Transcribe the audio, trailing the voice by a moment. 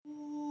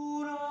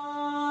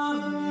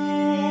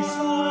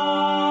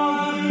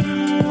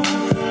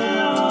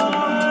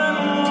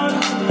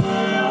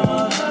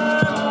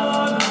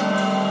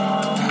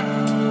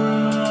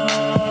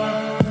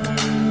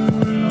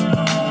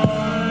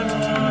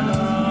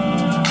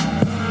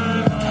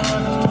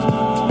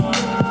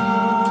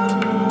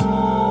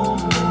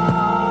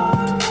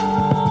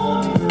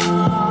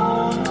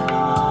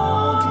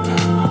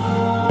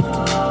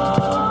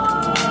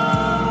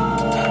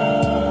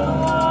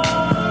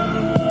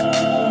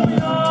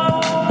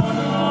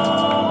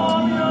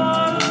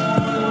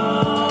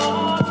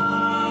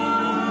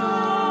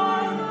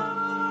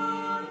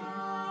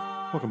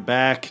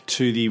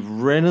to the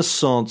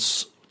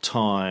Renaissance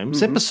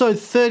times, episode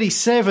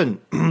 37.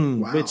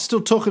 Wow. We're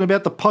still talking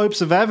about the popes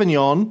of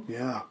Avignon.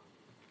 Yeah.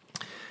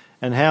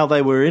 And how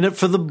they were in it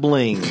for the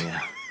bling.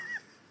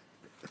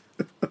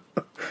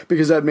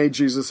 Because that made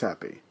Jesus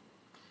happy.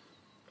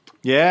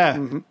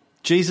 Yeah.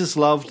 Jesus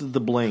loved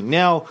the bling.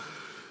 Now,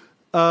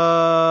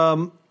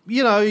 I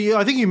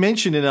think you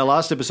mentioned in our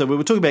last episode, we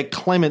were talking about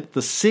Clement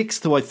VI,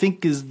 who I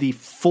think is the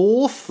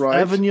fourth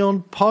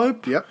Avignon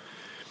Pope. Yep.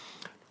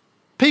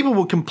 People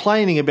were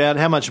complaining about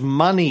how much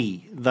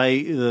money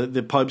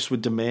the popes were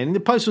demanding.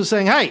 The popes were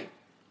saying, hey,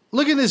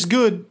 looking this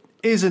good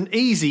isn't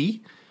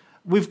easy.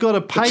 We've got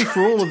to pay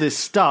for all of this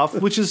stuff,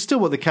 which is still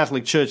what the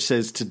Catholic Church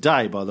says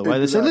today, by the way.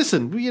 They say,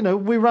 listen, we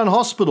run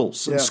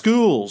hospitals and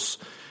schools.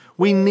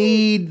 We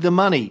need the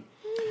money.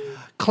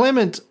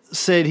 Clement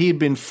said he had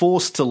been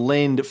forced to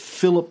lend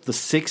Philip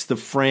VI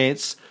of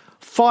France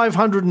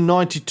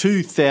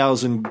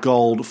 592,000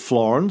 gold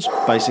florins,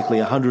 basically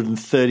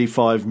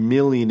 135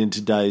 million in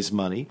today's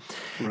money,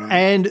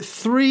 and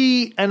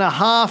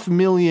 3.5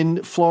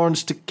 million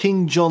florins to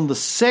King John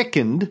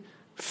II,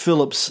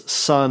 Philip's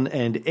son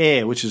and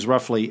heir, which is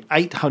roughly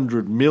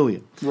 800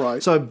 million.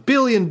 Right. So $1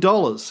 billion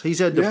he's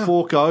had to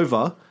fork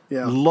over,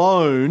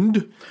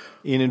 loaned,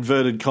 in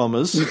inverted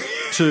commas,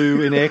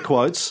 to, in air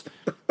quotes,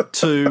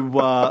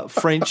 to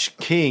French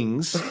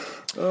kings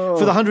for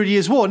the 100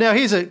 Years' War. Now,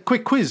 here's a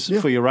quick quiz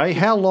for you, Ray.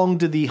 How long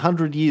did the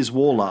 100 Years'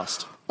 War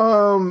last?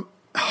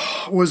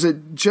 Was it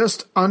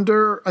just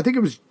under, I think it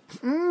was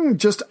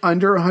just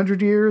under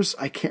 100 years?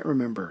 I can't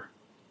remember.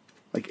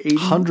 Like 80?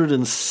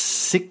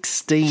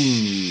 116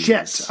 years.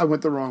 Shit, I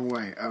went the wrong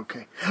way.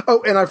 Okay.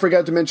 Oh, and I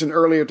forgot to mention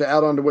earlier, to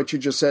add on to what you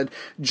just said,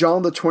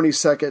 John the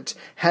 22nd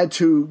had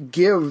to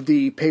give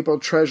the papal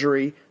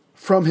treasury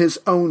from his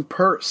own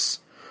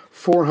purse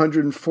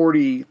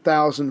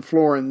 440,000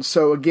 florins.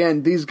 So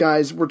again, these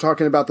guys, we're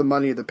talking about the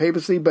money of the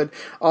papacy, but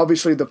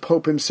obviously the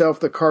Pope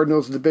himself, the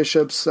cardinals, the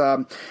bishops,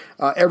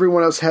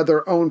 everyone else had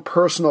their own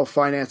personal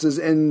finances.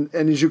 And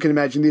as you can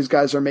imagine, these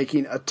guys are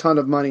making a ton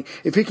of money.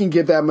 If he can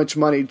give that much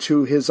money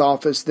to his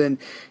office, then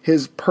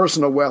his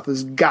personal wealth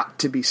has got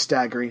to be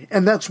staggering.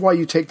 And that's why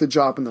you take the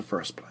job in the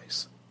first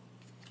place.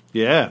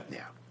 Yeah.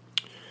 Yeah.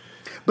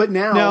 But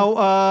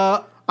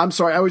now, I'm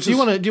sorry, I was just...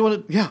 Do you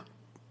want to? Yeah.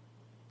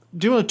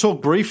 Do you want to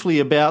talk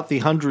briefly about the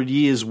 100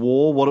 Years'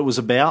 War, what it was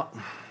about?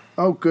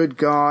 Oh, good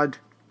God.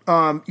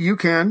 You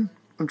can.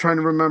 I'm trying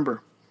to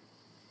remember.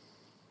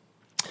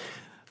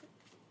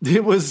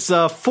 It was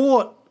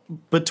fought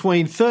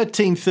between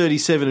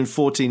 1337 and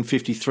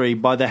 1453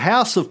 by the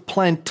House of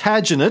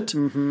Plantagenet,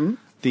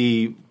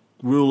 the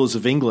rulers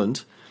of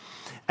England,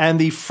 and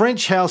the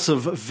French House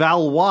of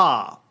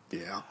Valois.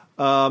 Yeah.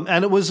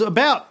 And it was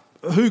about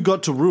who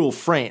got to rule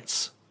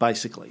France,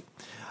 basically.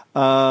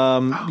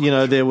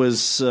 There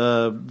was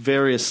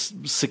various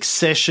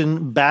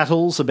succession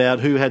battles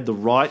about who had the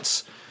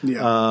rights.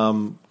 Yeah.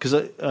 Because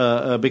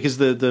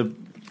the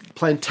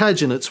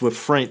Plantagenets were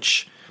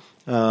French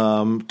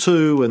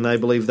too, and they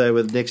believed they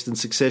were next in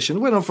succession.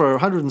 It went on for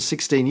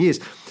 116 years.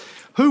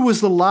 Who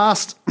was the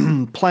last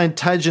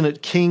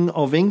Plantagenet king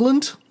of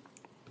England?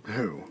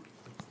 Who?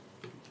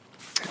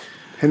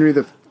 Henry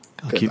the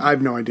Fifth. I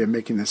have no idea. I'm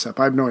making this up.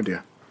 I have no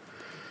idea.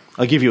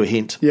 I'll give you a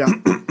hint. Yeah.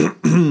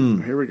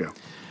 Here we go.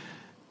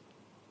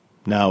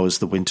 Now is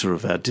the winter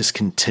of our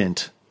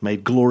discontent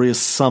made glorious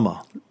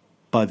summer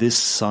by this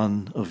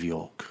son of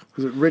York.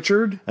 Was it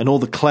Richard? And all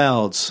the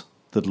clouds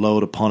that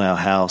lowered upon our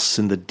house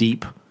in the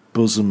deep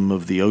bosom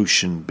of the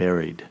ocean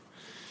buried.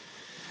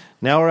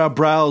 Now are our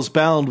brows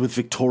bound with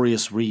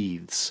victorious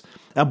wreaths,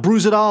 our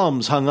bruised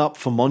arms hung up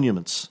for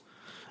monuments,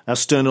 our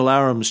stern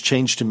alarums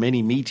changed to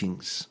many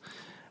meetings,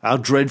 our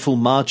dreadful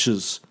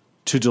marches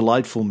to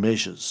delightful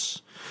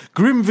measures.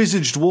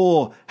 Grim-visaged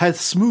war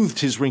hath smoothed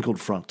his wrinkled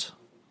front.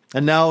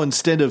 And now,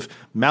 instead of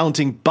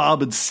mounting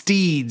barbed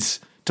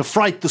steeds to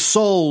fright the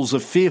souls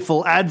of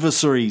fearful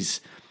adversaries,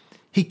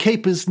 he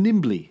capers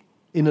nimbly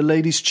in a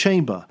lady's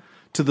chamber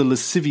to the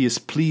lascivious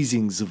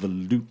pleasings of a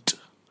lute.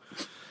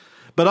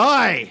 But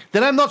I,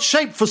 that am not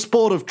shaped for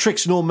sport of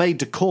tricks, nor made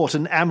to court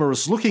an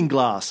amorous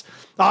looking-glass,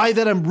 I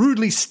that am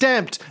rudely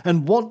stamped,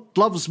 and want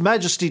love's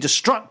majesty to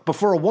strut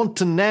before a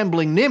wanton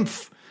ambling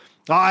nymph,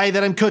 I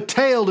that am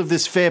curtailed of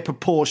this fair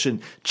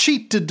proportion,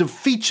 cheated of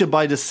feature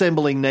by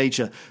dissembling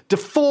nature,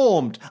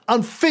 deformed,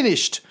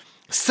 unfinished,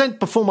 sent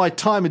before my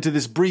time into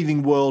this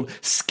breathing world,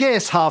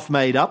 scarce half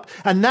made up,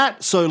 and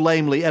that so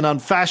lamely and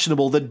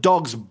unfashionable that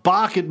dogs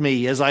bark at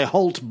me as I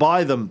halt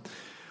by them.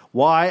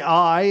 Why,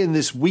 I, in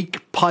this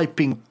weak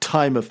piping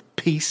time of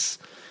peace,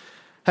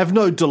 have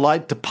no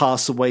delight to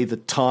pass away the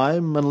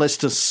time, unless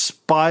to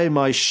spy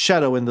my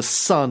shadow in the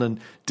sun and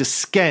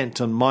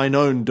descant on mine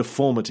own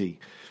deformity.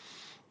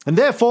 And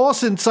therefore,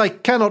 since I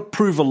cannot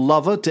prove a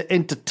lover to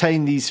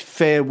entertain these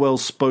fair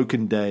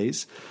well-spoken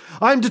days,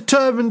 I am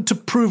determined to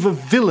prove a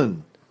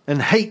villain and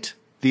hate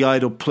the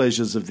idle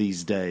pleasures of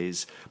these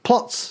days.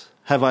 Plots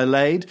have I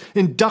laid,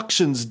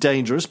 inductions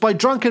dangerous, by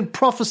drunken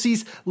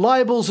prophecies,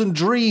 libels, and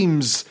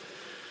dreams,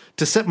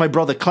 to set my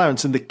brother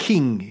Clarence and the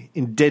king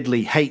in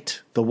deadly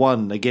hate, the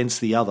one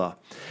against the other.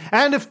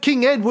 And if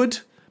King Edward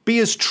be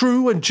as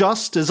true and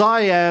just as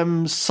I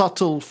am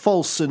subtle,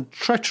 false, and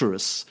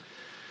treacherous,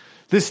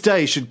 this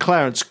day should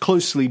Clarence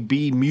closely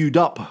be mewed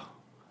up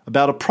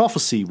about a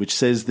prophecy which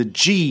says the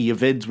G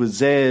of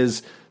Edward's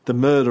heirs the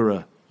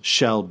murderer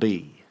shall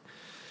be.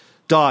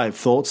 Dive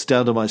thoughts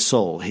down to my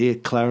soul. Here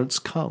Clarence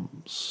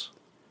comes.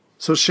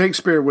 So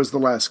Shakespeare was the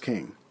last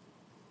king.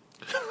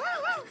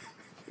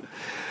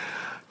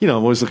 I'm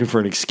always looking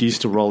for an excuse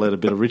to roll out a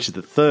bit of Richard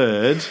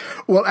III.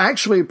 Well,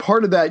 actually,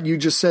 part of that, you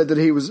just said that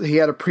he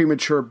had a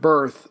premature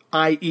birth,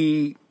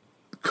 i.e.,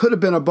 could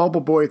have been a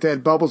bubble boy if they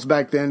had bubbles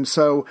back then,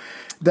 so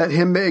that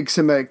makes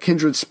him a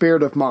kindred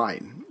spirit of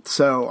mine.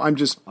 So I'm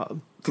just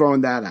throwing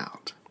that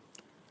out.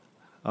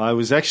 I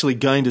was actually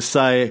going to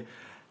say,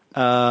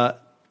 I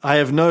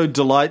have no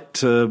delight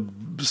to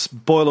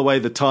boil away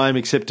the time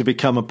except to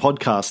become a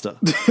podcaster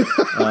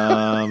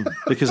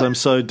because I'm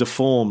so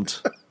deformed.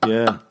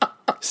 Yeah.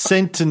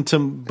 Sent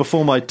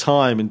before my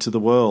time into the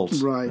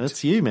world. Right.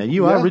 That's you, man.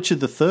 You are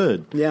Richard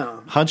III. Yeah.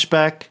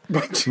 Hunchback,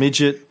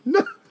 midget.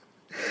 No.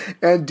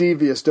 And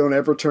devious. Don't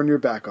ever turn your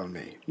back on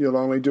me. You'll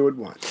only do it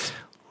once.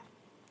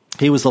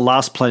 He was the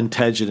last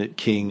Plantagenet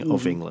king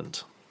of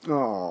England.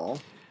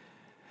 Oh.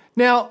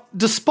 Now,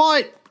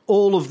 despite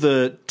all of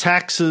the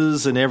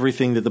taxes and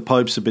everything that the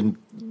popes have been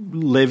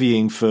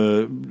levying for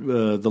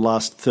the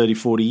last 30,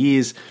 40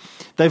 years,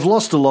 they've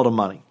lost a lot of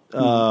money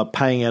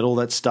paying out all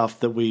that stuff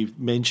that we've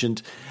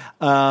mentioned.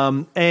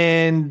 And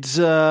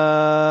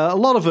a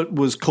lot of it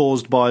was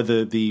caused by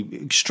the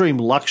extreme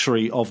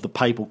luxury of the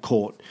papal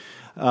court.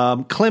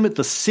 Clement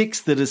VI,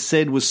 that is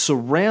said, was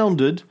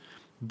surrounded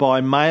by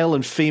male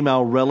and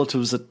female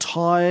relatives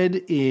attired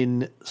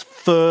in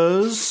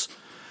furs,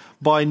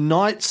 by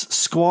knights,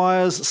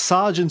 squires,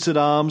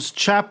 sergeants-at-arms,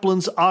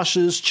 chaplains,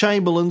 ushers,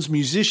 chamberlains,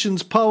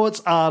 musicians,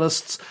 poets,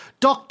 artists,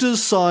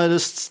 doctors,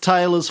 scientists,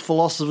 tailors,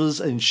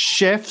 philosophers, and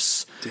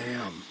chefs.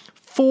 Damn.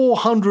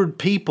 400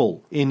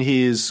 people in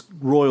his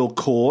royal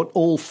court,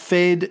 all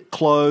fed,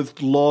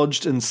 clothed,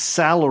 lodged, and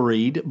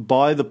salaried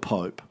by the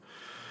Pope.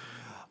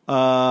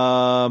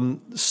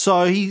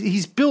 So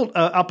he's built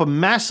up a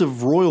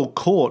massive royal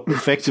court,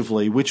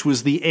 effectively, which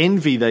was the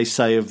envy, they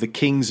say, of the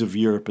kings of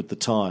Europe at the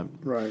time.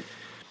 Right.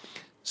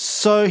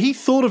 So he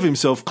thought of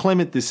himself,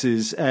 Clement this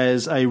is,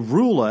 as a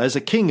ruler, as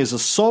a king, as a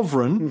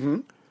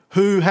sovereign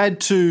who had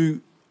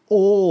to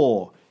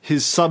awe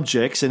his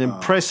subjects and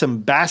impress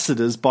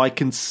ambassadors by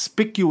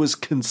conspicuous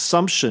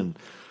consumption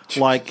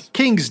like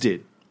kings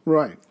did.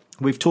 Right.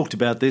 We've talked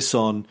about this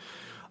on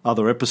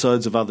other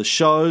episodes of other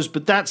shows,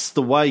 but that's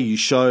the way you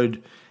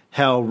showed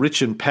how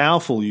rich and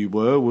powerful you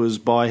were, was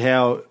by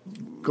how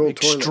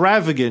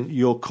extravagant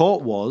your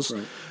court was.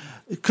 Right.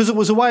 Because it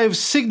was a way of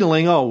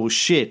signalling, oh, well,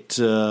 shit,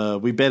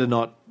 we better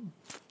not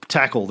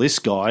tackle this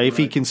guy. If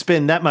he can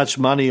spend that much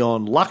money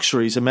on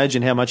luxuries,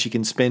 imagine how much he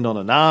can spend on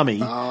an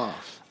army.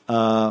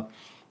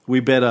 We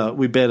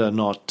better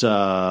not,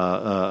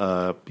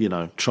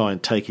 try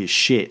and take his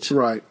shit.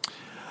 Right.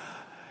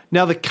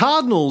 Now, the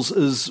cardinals,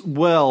 as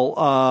well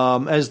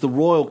as the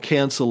Royal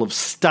Council of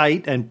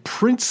State and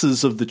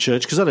princes of the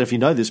church, because I don't know if you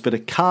know this, but a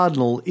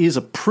cardinal is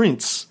a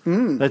prince.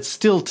 That's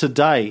still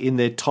today in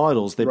their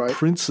titles. They're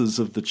princes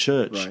of the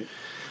church. Right.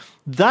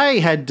 They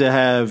had to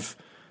have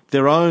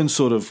their own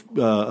sort of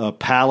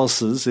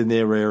palaces in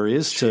their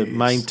areas to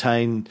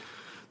maintain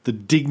the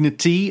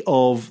dignity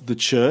of the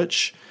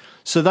church.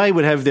 So they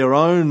would have their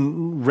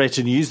own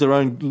retinues, their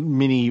own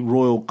mini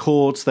royal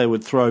courts. They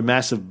would throw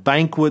massive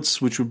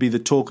banquets, which would be the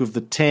talk of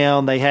the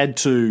town. They had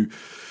to,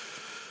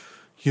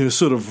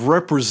 sort of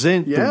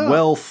represent the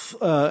wealth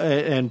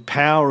and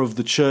power of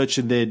the church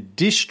in their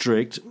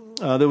district.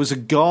 There was a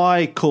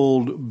guy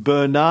called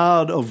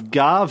Bernard of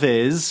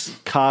Gaves,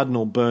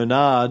 Cardinal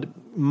Bernard,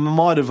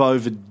 might have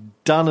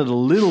overdone it a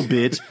little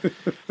bit.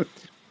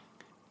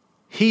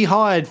 He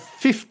hired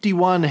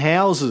 51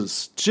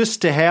 houses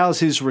just to house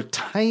his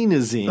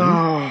retainers in.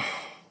 Oh.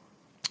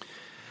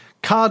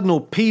 Cardinal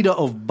Peter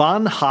of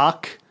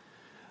Banhach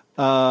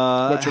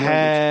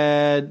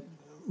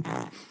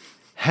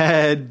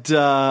had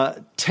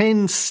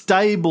 10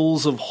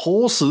 stables of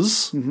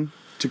horses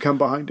to come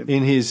behind him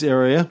in his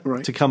area.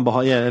 Right. To come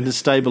behind, and a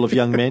stable of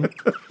young men.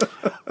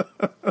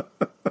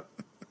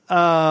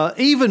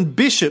 Even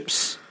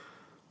bishops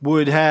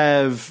would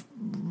have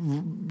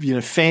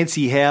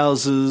fancy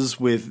houses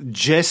with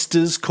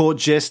jesters, court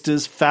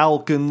jesters,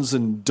 falcons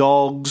and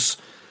dogs.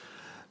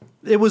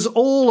 It was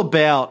all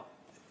about,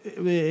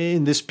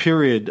 in this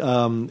period,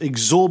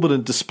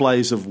 exorbitant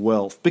displays of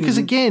wealth. Because,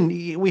 again,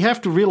 we have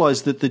to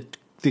realize that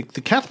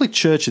the Catholic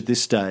Church at this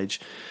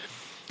stage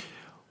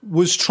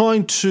was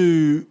trying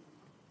to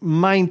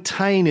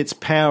maintain its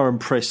power and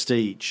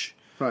prestige.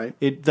 Right.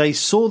 They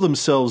saw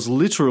themselves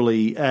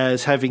literally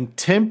as having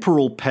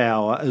temporal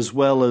power as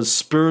well as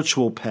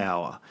spiritual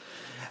power.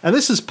 And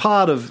this is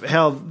part of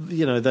how,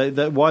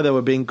 why they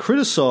were being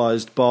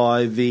criticized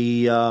by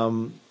the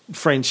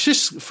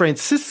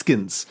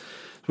Franciscans.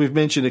 We've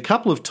mentioned a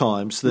couple of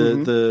times,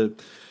 the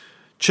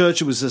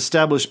church was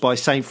established by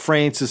St.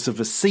 Francis of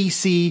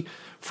Assisi.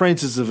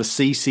 Francis of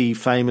Assisi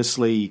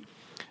famously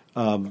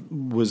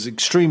was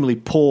extremely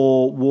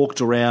poor,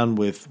 walked around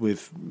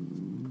with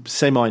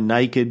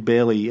semi-naked,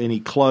 barely any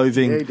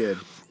clothing. Yeah, he did.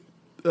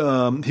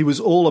 He was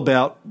all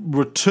about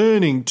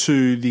returning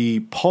to the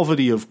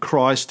poverty of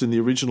Christ and the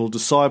original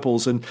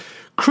disciples and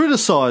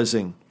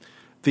criticizing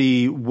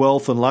the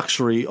wealth and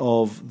luxury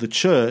of the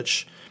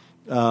church.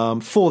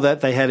 For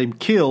that, they had him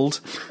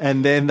killed,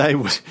 and then they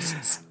would,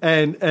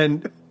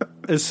 and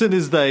as soon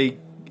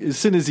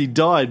as he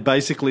died,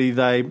 basically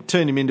they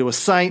turned him into a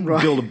saint,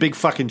 and built a big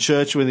fucking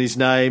church with his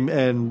name,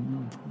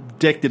 and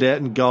decked it out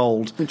in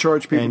gold, and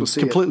charged people to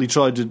see it. Completely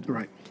tried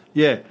to,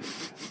 yeah.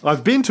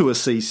 I've been to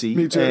Assisi.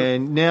 Me too.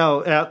 And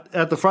now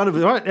at the front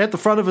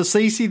of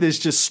Assisi, there's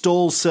just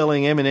stalls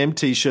selling M&M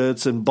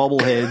T-shirts and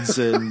bobbleheads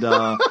and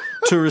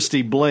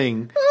touristy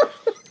bling.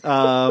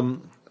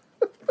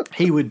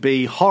 He would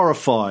be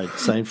horrified,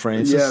 St.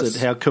 Francis,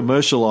 at how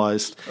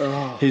commercialized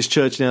his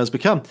church now has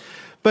become.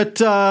 But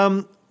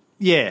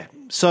yeah,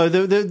 so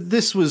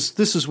this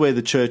is where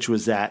the church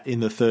was at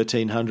in the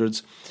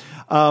 1300s.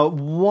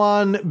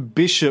 One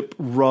bishop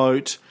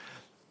wrote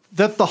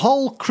that the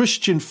whole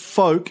Christian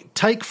folk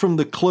take from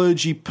the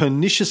clergy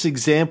pernicious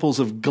examples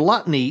of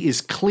gluttony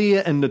is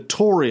clear and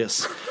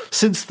notorious,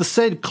 since the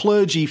said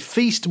clergy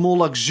feast more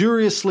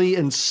luxuriously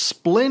and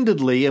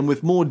splendidly and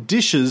with more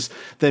dishes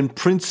than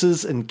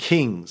princes and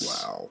kings.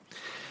 Wow.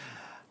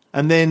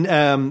 And then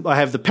I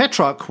have the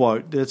Petrarch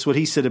quote. That's what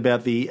he said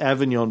about the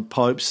Avignon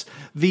popes.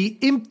 The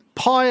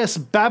impious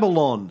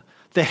Babylon,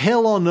 the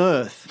hell on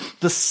earth,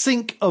 the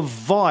sink of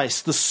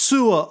vice, the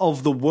sewer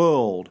of the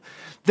world.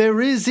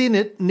 There is in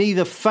it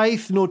neither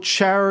faith nor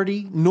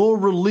charity, nor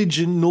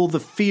religion, nor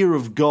the fear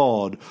of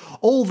God.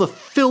 All the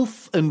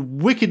filth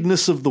and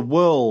wickedness of the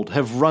world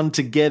have run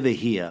together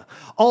here.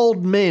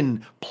 Old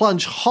men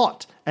plunge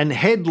hot and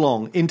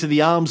headlong into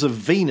the arms of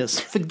Venus,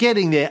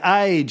 forgetting their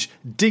age,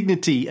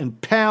 dignity, and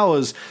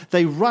powers.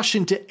 They rush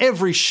into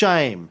every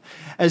shame,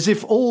 as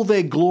if all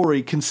their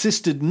glory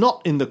consisted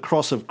not in the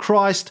cross of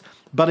Christ,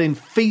 but in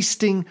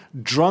feasting,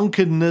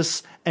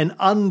 drunkenness, and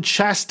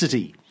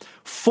unchastity.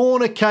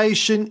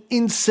 Fornication,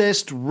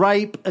 incest,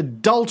 rape,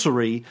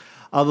 adultery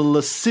are the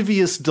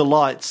lascivious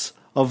delights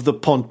of the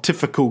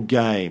pontifical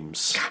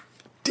games. God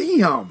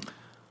damn.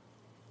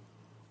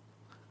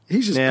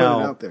 He's just putting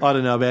it out there. I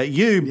don't know about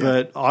you,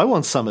 but I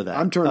want some of that.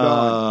 I'm turned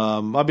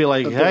on. I'd be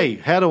like, hey,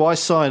 how do I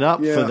sign up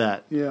for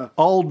that? Yeah.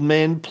 Old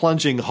men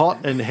plunging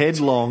hot and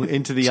headlong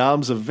into the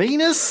arms of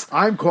Venus?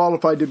 I'm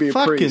qualified to be a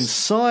priest. Fucking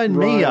sign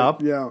me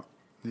up. Yeah.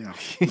 Yeah.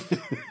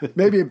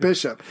 Maybe a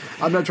bishop.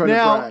 I'm not trying to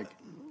brag.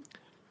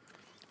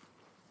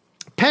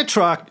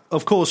 Petrarch,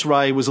 of course,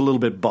 Ray, was a little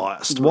bit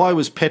biased. Right. Why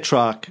was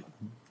Petrarch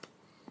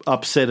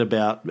upset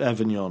about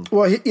Avignon?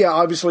 Well,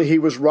 obviously he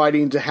was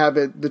writing to have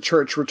the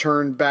church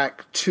return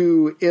back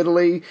to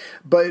Italy,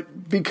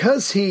 but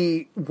because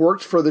he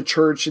worked for the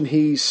church and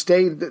he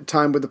stayed at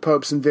time with the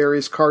popes and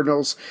various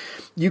cardinals,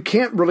 you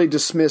can't really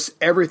dismiss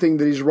everything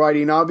that he's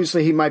writing.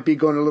 Obviously, he might be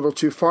going a little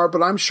too far,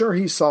 but I'm sure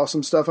he saw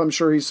some stuff. I'm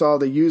sure he saw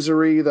the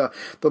usury, the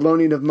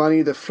loaning of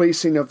money, the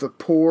fleecing of the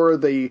poor.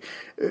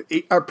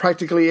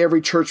 Practically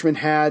every churchman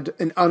had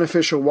an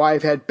unofficial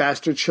wife, had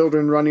bastard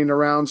children running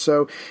around.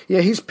 So,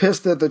 yeah, he's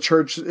pissed that the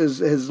church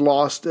has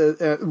lost,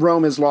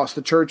 Rome has lost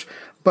the church.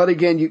 But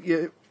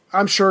again,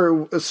 I'm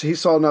sure he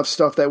saw enough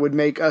stuff that would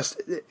make us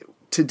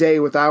today,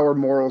 with our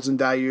morals and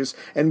values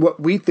and what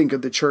we think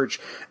of the church,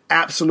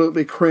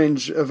 absolutely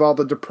cringe of all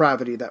the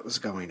depravity that was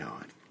going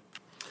on.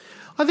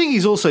 I think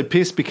he's also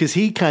pissed because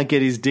he can't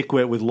get his dick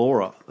wet with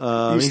Laura.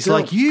 He's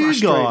like, you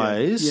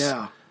guys.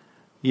 Yeah.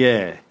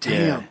 Damn.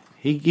 Yeah.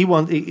 He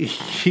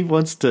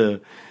wants to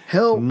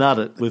nut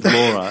it with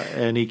Laura,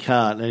 and he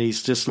can't. And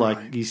he's just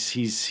like,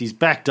 he's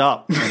backed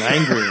up and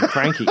angry and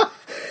cranky.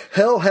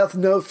 Hell hath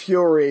no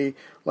fury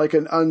like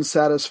an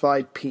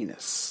unsatisfied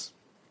penis.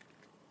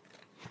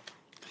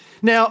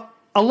 Now,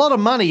 a lot of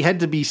money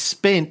had to be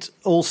spent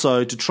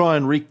also to try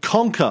and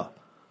reconquer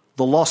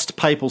the lost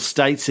papal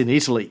states in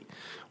Italy.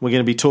 We're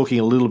going to be talking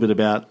a little bit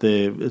about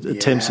the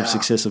attempts of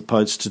successive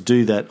popes to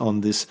do that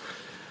on this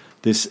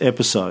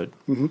episode.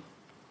 Mm-hmm.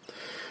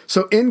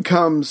 So in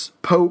comes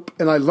Pope,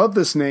 and I love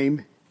this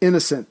name,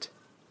 Innocent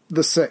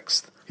the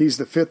Sixth. He's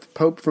the fifth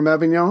pope from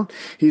Avignon.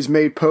 He's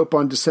made pope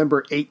on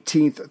December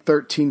 18th,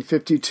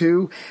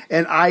 1352.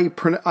 And I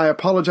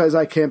apologize,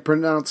 I can't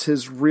pronounce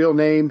his real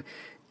name.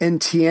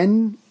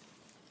 Etienne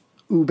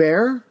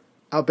Albert?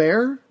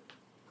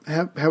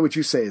 How would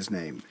you say his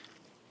name?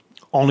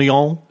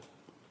 Orléans.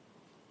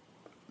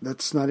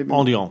 That's not even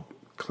Orléans.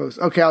 Close.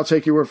 Okay, I'll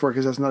take your word for it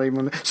because that's not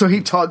even. So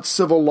he taught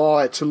civil law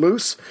at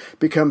Toulouse,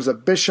 becomes a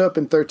bishop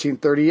in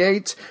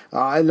 1338,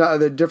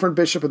 another different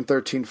bishop in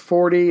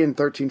 1340. In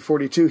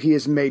 1342, he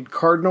is made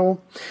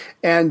cardinal.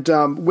 And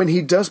when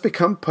he does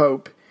become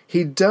pope,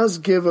 he does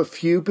give a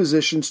few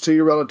positions to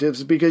your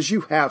relatives because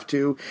you have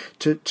to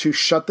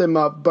shut them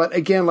up. But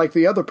again, like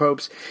the other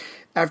popes,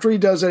 After he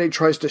does that, he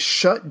tries to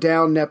shut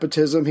down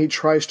nepotism. He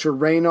tries to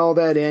rein all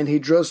that in. He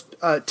just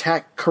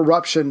attack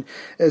corruption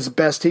as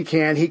best he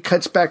can. He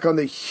cuts back on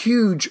the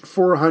huge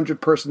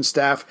 400-person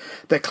staff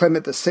that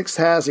Clement VI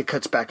has. He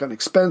cuts back on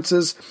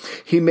expenses.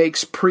 He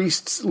makes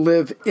priests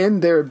live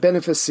in their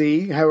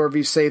benefice, however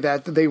you say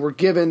that they were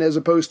given, as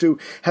opposed to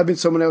having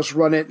someone else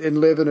run it and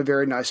live in a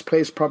very nice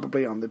place,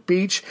 probably on the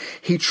beach.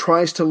 He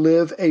tries to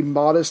live a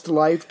modest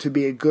life to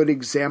be a good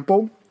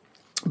example.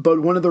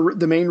 But one of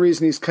the main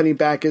reason he's cutting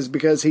back is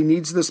because he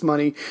needs this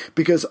money,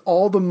 because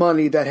all the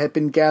money that had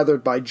been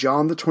gathered by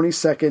John the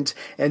 22nd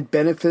and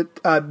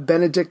Benedict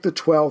the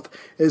 12th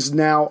is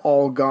now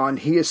all gone.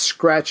 He is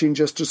scratching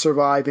just to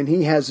survive, and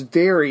he has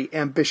very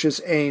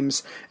ambitious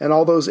aims, and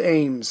all those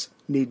aims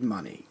need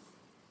money.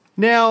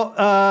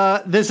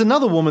 Now, there's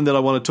another woman that I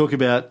want to talk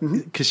about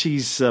because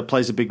she's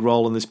plays a big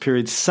role in this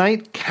period,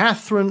 Saint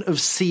Catherine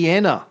of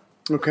Siena.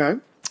 Okay.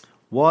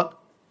 What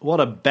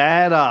a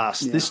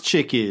badass this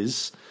chick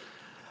is.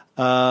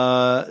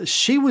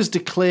 She was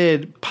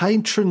declared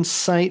patron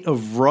saint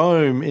of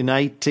Rome in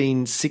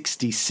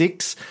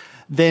 1866,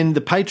 then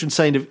the patron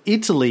saint of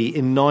Italy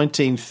in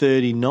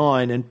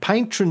 1939, and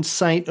patron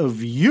saint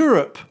of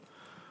Europe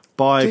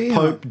by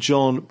Pope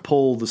John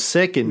Paul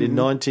II in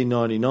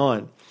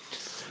 1999.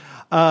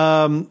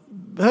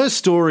 Her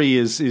story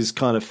is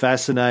kind of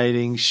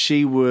fascinating.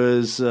 She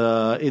was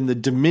in the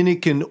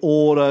Dominican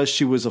order.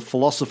 She was a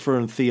philosopher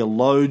and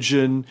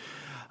theologian,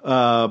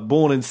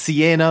 born in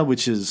Siena,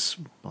 which is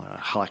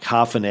like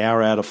half an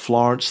hour out of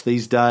Florence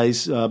these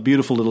days.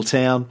 Beautiful little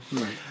town.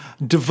 Right.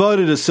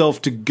 Devoted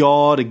herself to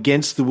God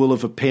against the will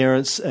of her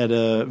parents at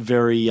a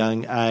very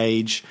young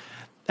age.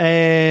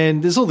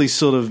 And there's all these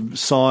sort of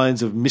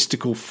signs of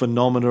mystical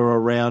phenomena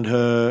around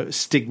her,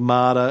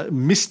 stigmata,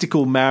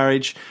 mystical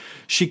marriage.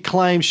 She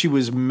claims she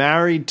was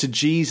married to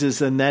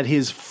Jesus and that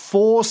his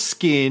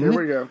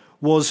foreskin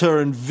was her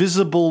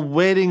invisible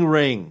wedding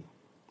ring.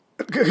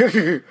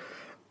 I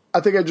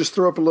think I just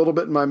threw up a little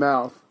bit in my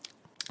mouth.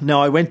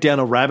 No, I went down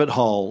a rabbit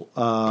hole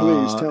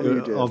Please, tell me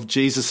you did. Of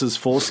Jesus'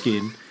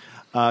 foreskin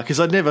because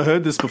I'd never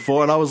heard this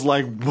before, and I was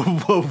like,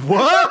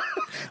 what?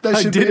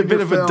 I did a bit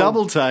of a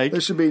double take.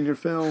 That should be in your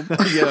film.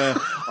 Yeah,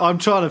 I'm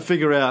trying to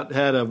figure out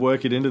how to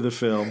work it into the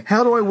film.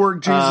 How do I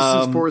work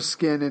Jesus'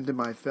 foreskin into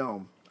my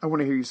film? I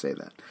want to hear you say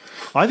that.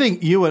 I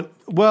think you and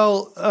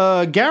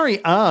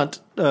Gary Arndt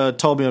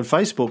told me on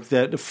Facebook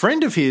that a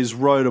friend of his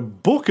wrote a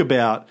book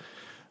about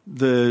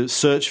the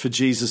search for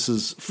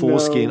Jesus's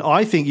foreskin. No.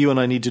 I think you and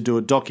I need to do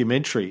a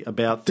documentary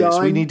about this.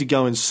 We need to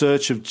go in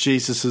search of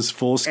Jesus's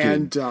foreskin.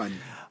 And done.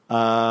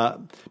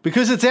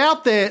 Because it's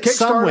out there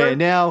somewhere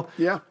now.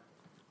 Yeah.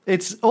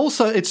 It's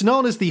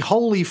known as the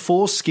holy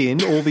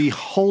foreskin or the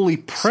holy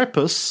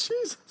prepuce.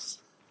 Jesus.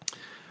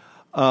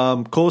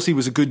 Of course, he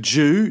was a good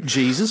Jew,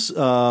 Jesus,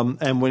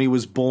 and when he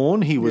was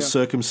born, he was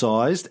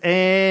circumcised,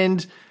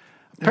 and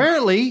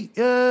apparently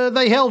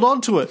they held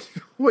on to it.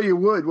 Well, you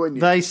would, wouldn't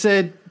you? They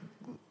said...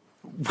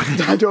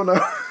 I don't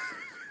know.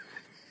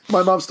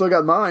 My mom still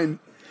got mine.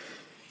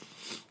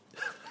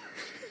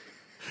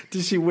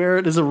 Did she wear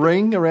it as a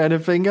ring around her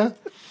finger?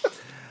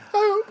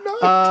 I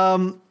hope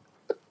not.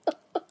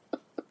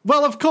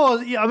 Well, of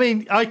course, I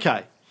mean,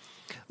 okay.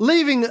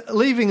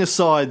 Leaving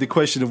aside the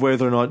question of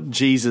whether or not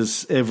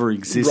Jesus ever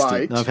existed,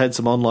 right. I've had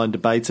some online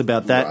debates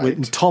about that right.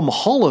 with Tom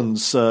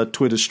Holland's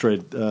Twitter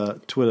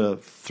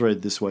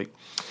thread this week.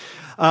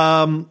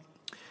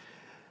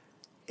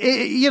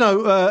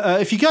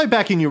 If you go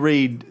back and you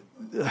read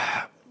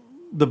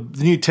the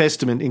New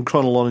Testament in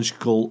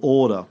chronological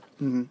order,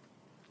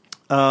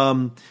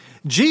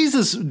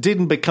 Jesus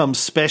didn't become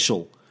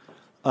special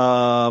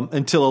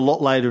until a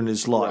lot later in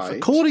his life. Right.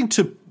 According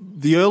to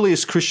the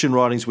earliest Christian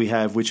writings we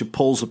have, which are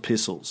Paul's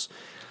epistles,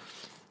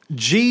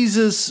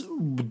 Jesus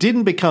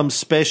didn't become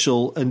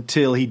special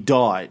until he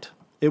died.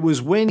 It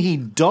was when he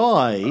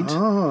died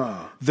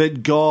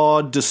that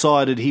God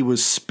decided he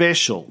was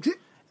special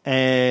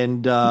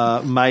and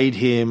made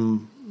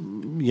him,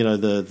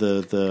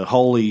 the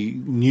holy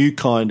new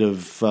kind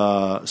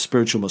of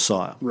spiritual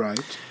Messiah. Right.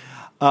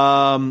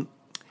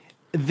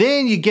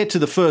 Then you get to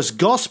the first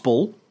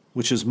gospel,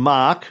 which is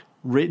Mark,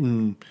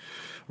 written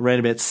around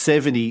about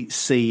 70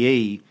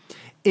 CE.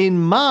 In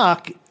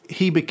Mark,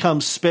 he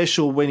becomes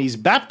special when he's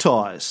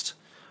baptized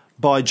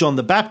by John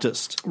the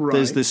Baptist. Right.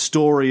 There's this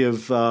story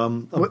of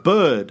a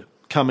bird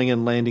coming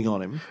and landing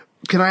on him.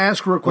 Can I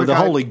ask real quick? Or the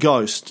Holy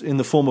Ghost in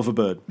the form of a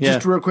bird.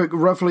 Just real quick,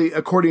 roughly,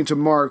 according to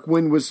Mark,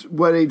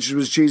 what age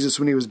was Jesus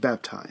when he was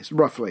baptized?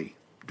 Roughly.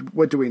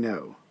 What do we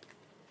know?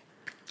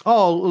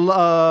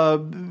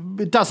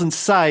 It doesn't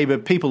say,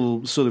 but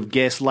people sort of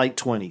guess late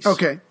 20s.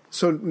 Okay,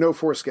 so no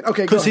foreskin.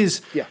 Okay, because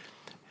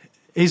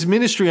his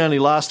ministry only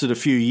lasted a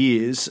few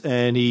years,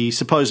 and he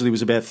supposedly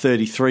was about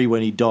 33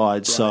 when he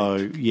died. Right. So,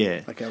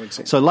 yeah. Like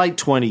Alexander. So late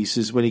 20s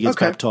is when he gets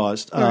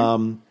baptized.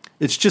 Right.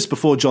 It's just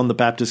before John the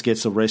Baptist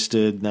gets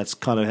arrested, and that's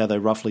kind of how they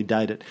roughly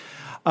date it.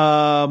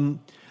 But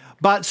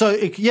But so,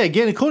 yeah,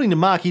 again, according to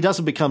Mark, he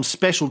doesn't become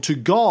special to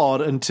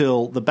God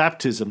until the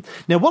baptism.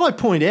 Now, what I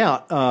point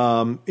out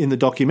in the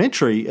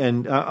documentary,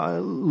 and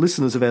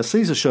listeners of our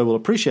Caesar show will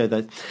appreciate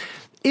that,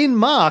 in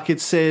Mark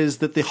it says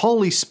that the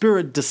Holy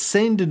Spirit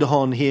descended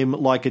on him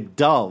like a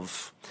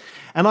dove.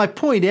 And I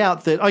point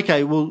out that,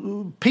 okay,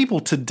 well, people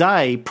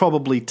today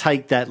probably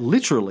take that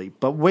literally,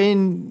 but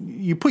when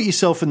you put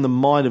yourself in the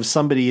mind of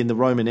somebody in the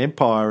Roman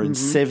Empire in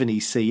 70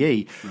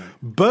 CE,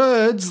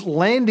 birds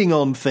landing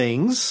on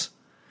things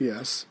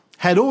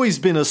had always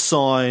been a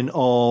sign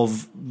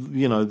of,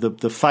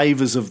 the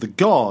favors of the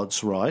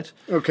gods, right?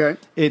 Okay.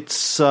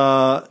 It's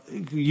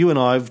you and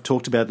I have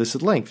talked about this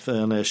at length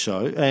on our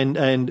show,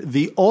 and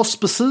the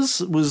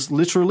auspices was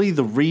literally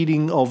the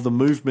reading of the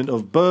movement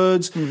of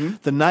birds.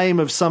 The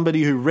name of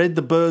somebody who read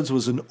the birds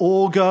was an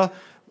augur.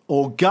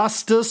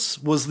 Augustus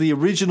was the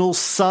original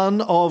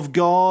son of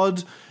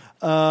God,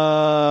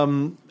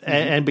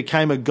 and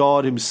became a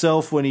god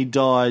himself when he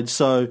died.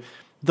 So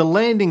the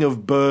landing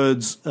of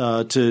birds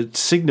to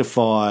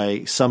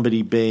signify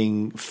somebody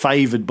being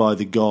favoured by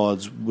the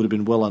gods would have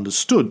been well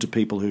understood to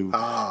people who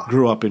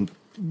grew up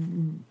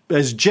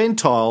as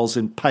Gentiles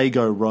in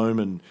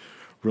Pago-Roman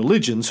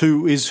religions,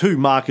 who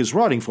Mark is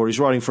writing for. He's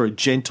writing for a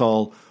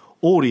Gentile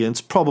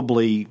audience,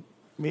 probably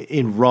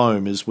in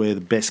Rome is where the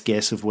best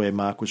guess of where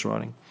Mark was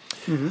writing.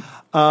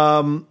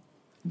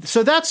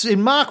 So that's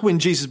in Mark when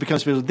Jesus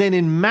becomes special. Then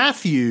in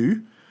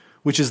Matthew,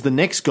 which is the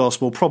next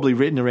gospel, probably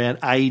written around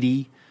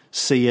 80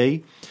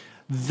 CE,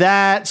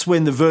 that's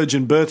when the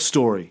virgin birth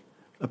story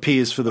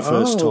appears for the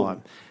first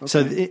time. Okay. So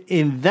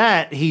in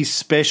that, he's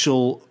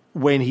special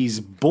when he's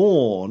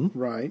born.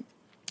 Right.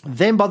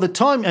 Then by the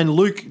time, and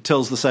Luke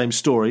tells the same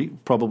story,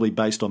 probably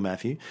based on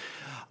Matthew,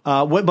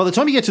 by the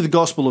time you get to the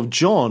Gospel of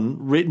John,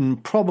 written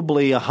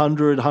probably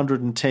 100,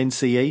 110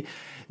 CE,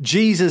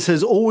 Jesus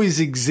has always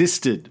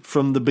existed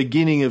from the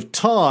beginning of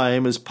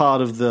time as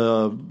part of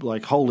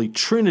the Holy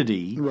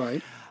Trinity.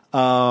 Right.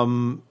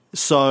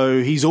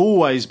 So he's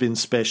always been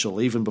special,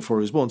 even before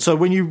he was born. So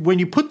when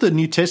you put the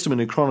New Testament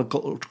in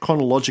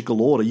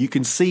chronological order, you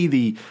can see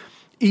the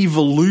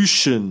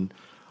evolution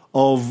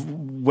of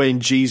when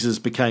Jesus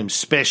became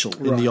special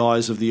in the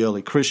eyes of the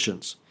early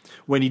Christians.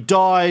 When he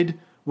died,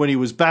 when he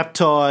was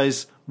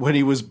baptized, when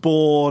he was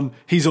born,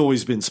 he's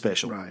always been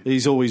special. Right.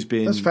 He's always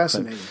been... That's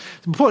fascinating.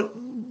 But,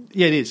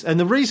 yeah, it is. And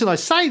the reason I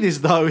say this,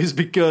 though, is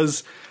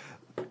because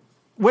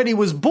when he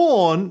was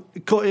born,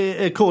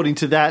 according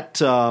to that,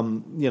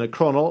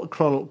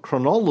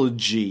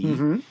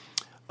 chronology,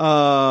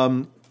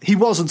 he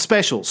wasn't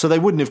special, so they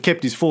wouldn't have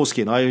kept his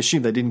foreskin. I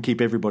assume they didn't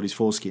keep everybody's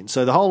foreskin.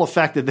 So the whole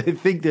fact that they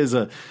think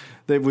that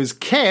was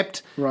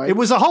kept, it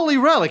was a holy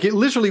relic. It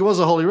literally was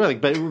a holy relic.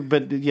 But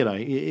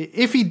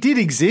if he did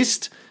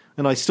exist,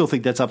 and I still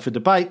think that's up for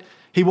debate,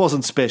 he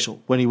wasn't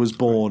special when he was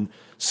born,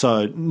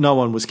 so no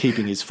one was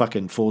keeping his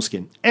fucking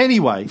foreskin.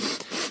 Anyway,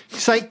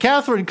 St.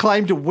 Catherine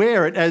claimed to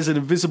wear it as an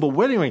invisible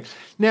wedding ring.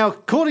 Now,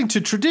 according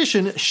to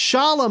tradition,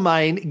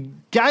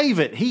 Charlemagne gave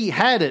it. He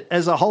had it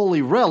as a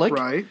holy relic.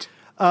 Right.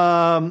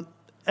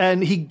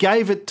 And he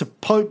gave it to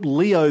Pope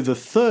Leo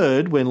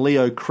III when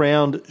Leo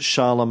crowned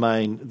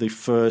Charlemagne the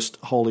first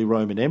Holy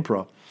Roman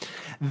Emperor.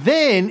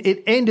 Then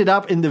it ended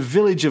up in the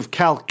village of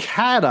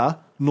Calcutta,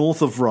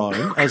 north of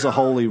Rome, as a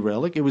holy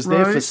relic. It was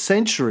there for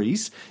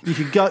centuries. You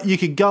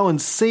could go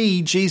and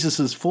see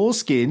Jesus's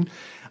foreskin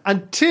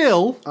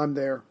until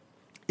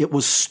it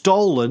was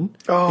stolen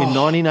in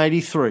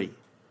 1983.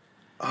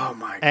 Oh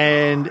my God.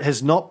 And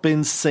has not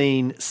been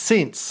seen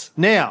since.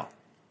 Now,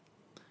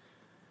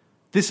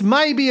 this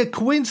may be a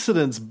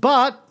coincidence,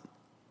 but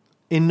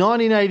in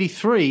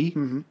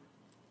 1983,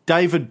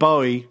 David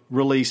Bowie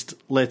released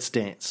Let's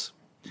Dance.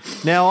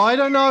 Now, I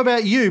don't know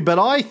about you, but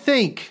I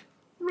think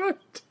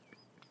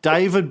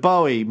David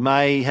Bowie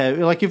may have,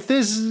 if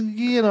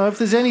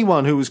there's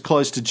anyone who was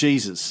close to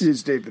Jesus,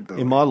 it's David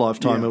Bowie. In my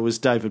lifetime, it was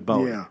David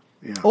Bowie. Yeah.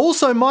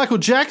 Also, Michael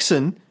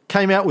Jackson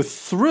came out with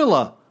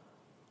Thriller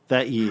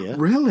that year.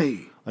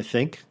 Really? I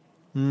think.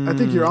 I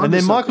think you're on. And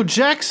then Michael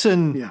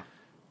Jackson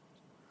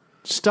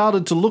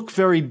started to look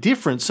very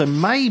different, so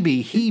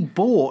maybe he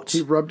rubbed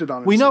it on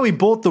himself. We know he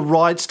bought the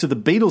rights to the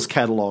Beatles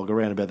catalogue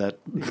around about that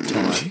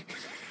time.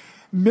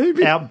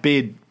 Maybe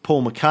outbid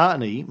Paul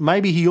McCartney.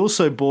 Maybe he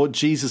also bought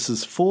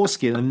Jesus's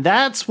foreskin, and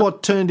that's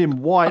what turned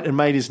him white and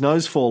made his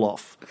nose fall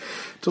off.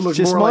 To look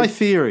just more my like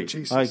theory.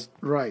 Jesus.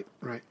 Right.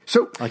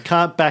 So I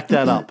can't back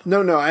that up.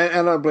 No, I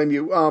don't blame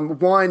you.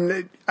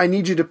 One, I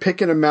need you to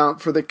pick an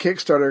amount for the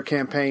Kickstarter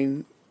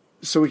campaign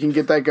so we can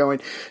get that going.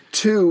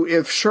 Two,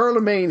 if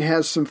Charlemagne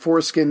has some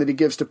foreskin that he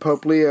gives to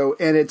Pope Leo,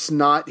 and it's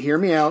not, hear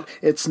me out,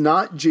 it's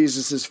not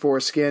Jesus's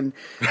foreskin,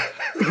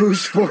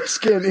 whose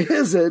foreskin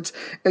is it?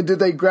 And did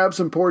they grab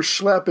some poor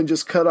schlep and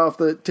just cut off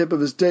the tip of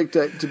his dick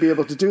to be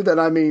able to do that?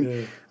 I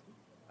mean,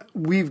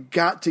 we've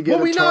got to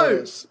get a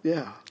TARDIS.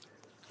 Yeah.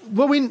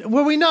 Well,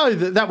 we know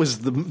that was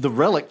the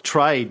relic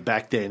trade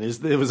back then.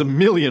 There was a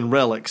million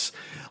relics.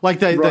 Like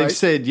they've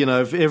said,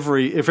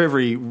 if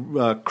every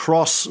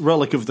cross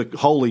relic of the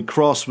Holy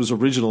Cross was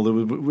original,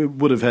 it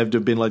would have had to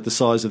have been like the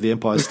size of the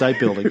Empire State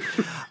Building.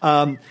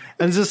 And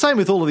it's the same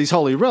with all of these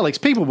holy relics.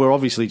 People were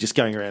obviously just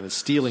going around and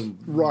stealing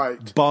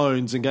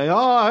bones and going,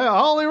 "Oh,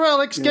 holy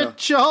relics,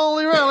 get your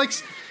holy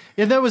relics."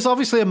 And there was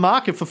obviously a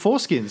market for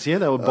foreskins. Yeah,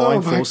 they were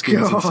buying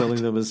foreskins and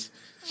selling them as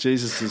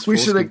Jesus'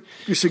 foreskin.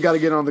 You should got to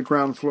get on the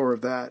ground floor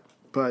of that.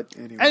 But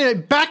anyway,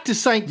 back to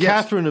Saint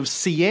Catherine of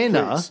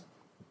Siena. Please.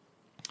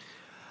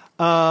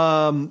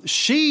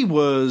 She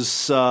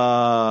was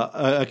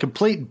a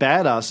complete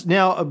badass.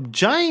 Now,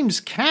 James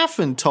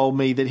Caffin told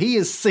me that he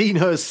has seen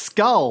her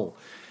skull.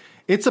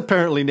 It's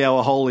apparently now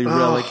a holy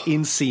relic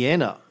in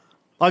Siena.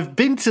 I've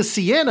been to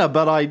Siena,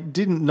 but I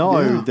didn't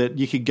know that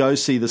you could go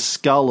see the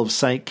skull of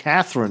St.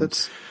 Catherine.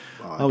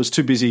 I was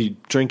too busy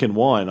drinking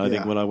wine, I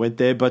think, when I went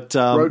there. But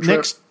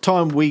next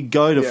time we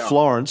go to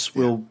Florence,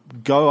 we'll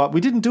go up.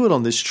 We didn't do it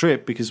on this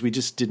trip because we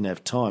just didn't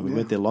have time. We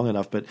went there long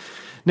enough. But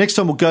next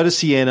time we'll go to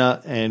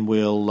Siena and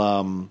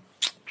we'll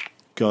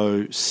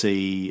go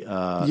see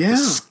the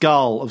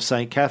skull of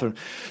St. Catherine.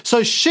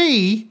 So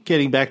she,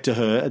 getting back to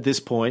her at this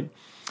point,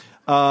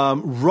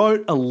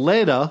 wrote a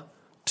letter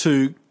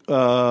to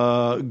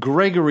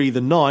Gregory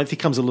the Ninth. He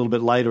comes a little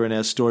bit later in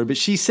our story, but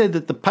she said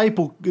that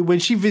when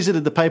she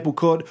visited the papal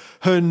court,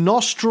 her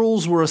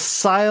nostrils were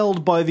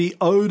assailed by the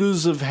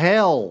odors of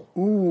hell.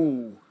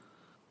 Ooh.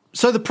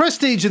 So the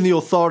prestige and the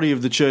authority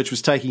of the church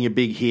was taking a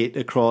big hit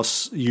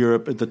across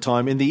Europe at the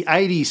time. In the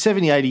 80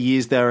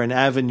 years they were in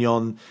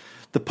Avignon,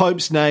 the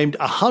popes named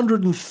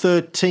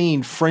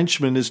 113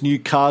 Frenchmen as new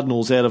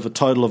cardinals out of a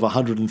total of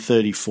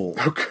 134.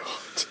 Oh,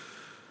 God.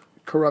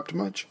 Corrupt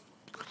much?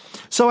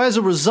 So as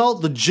a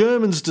result, the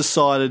Germans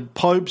decided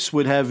popes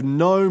would have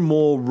no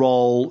more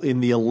role in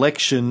the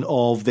election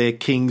of their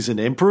kings and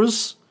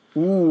emperors.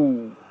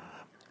 Ooh.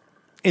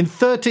 In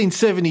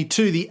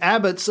 1372, the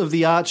abbots of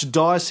the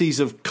Archdiocese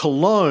of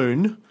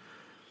Cologne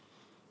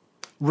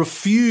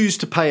refused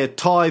to pay a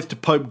tithe to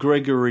Pope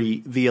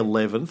Gregory XI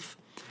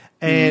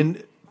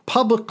and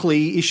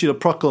publicly issued a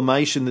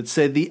proclamation that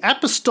said the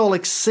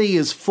Apostolic See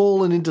has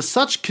fallen into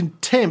such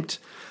contempt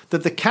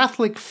that the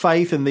Catholic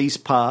faith in these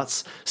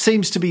parts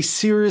seems to be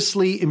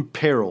seriously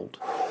imperiled.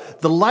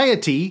 The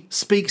laity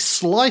speaks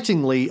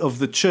slightingly of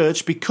the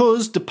church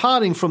because,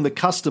 departing from the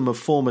custom of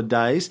former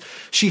days,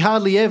 she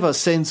hardly ever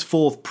sends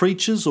forth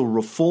preachers or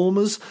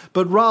reformers,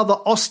 but rather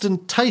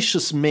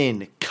ostentatious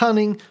men,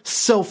 cunning,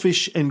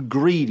 selfish, and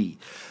greedy.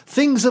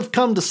 Things have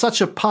come to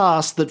such a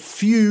pass that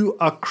few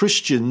are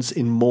Christians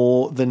in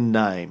more than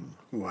name.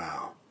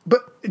 Wow.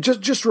 But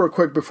just real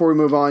quick before we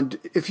move on,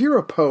 if you're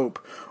a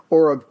pope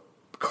or a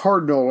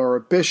cardinal or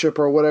a bishop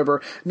or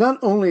whatever, not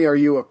only are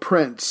you a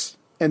prince,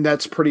 and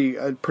that's a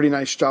pretty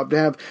nice job to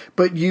have,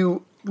 but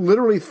you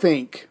literally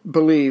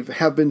believe,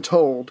 have been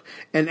told,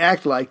 and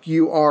act like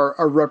you are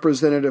a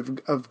representative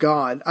of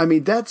God. I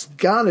mean, that's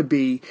got to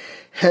be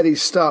heady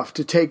stuff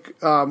to take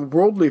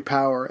worldly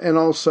power and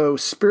also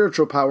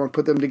spiritual power and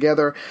put them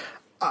together.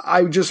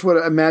 I just would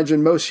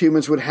imagine most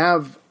humans would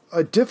have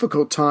a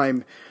difficult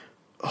time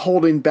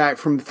holding back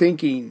from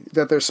thinking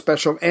that they're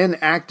special and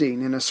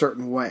acting in a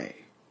certain way.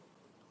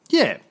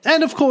 Yeah,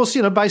 and of course,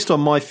 based on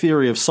my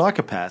theory of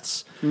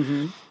psychopaths,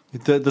 the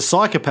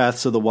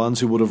psychopaths are the ones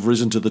who would have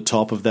risen to the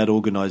top of that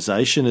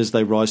organisation as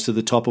they rise to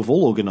the top of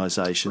all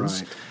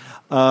organisations.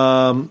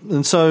 Right.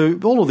 And so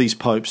all of these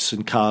popes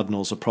and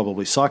cardinals are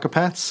probably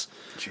psychopaths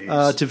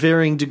to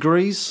varying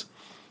degrees.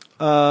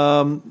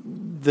 They're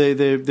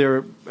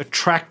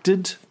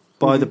attracted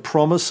by the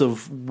promise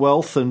of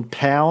wealth and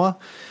power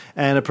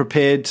and are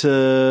prepared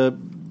to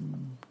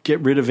get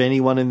rid of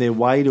anyone in their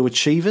way to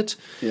achieve it.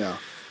 Yeah.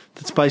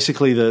 That's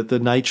basically the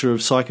nature of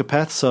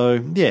psychopaths. So,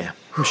 yeah,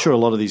 I'm sure a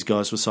lot of these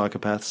guys were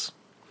psychopaths.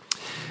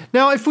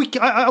 Now, I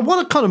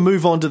want to kind of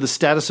move on to the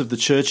status of the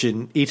church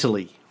in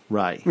Italy,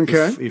 Ray.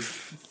 Okay.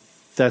 If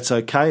that's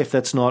okay, if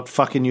that's not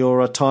fucking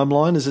your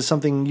timeline. Is there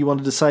something you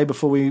wanted to say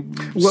before we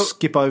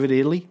skip over to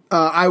Italy?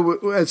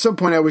 At some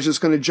point, I was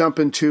just going to jump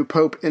into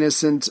Pope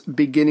Innocent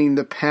beginning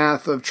the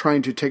path of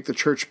trying to take the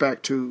church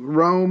back to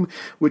Rome,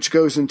 which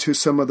goes into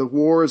some of the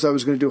wars. I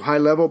was going to do high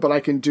level, but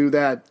I can do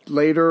that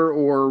later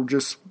or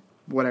just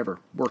whatever.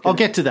 I'll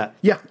get to that.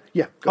 Yeah.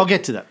 I'll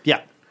get to that.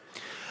 Yeah.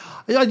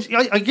 I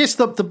guess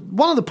the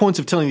one of the points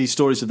of telling these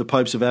stories of the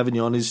popes of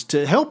Avignon is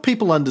to help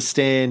people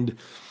understand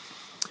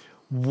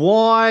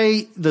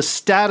why the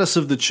status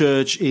of the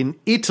church in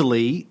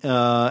Italy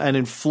and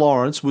in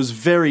Florence was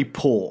very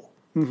poor.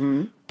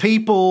 Mm-hmm.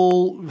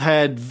 People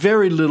had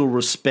very little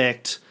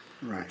respect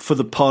for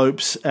the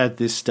popes at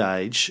this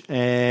stage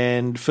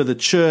and for the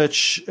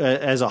church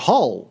as a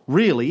whole,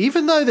 really.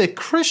 Even though they're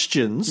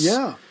Christians,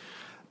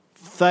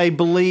 they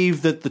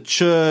believe that the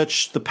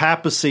church, the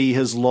papacy,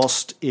 has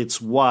lost its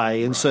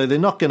way, and so they're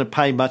not going to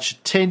pay much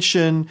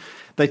attention.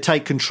 They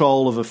take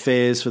control of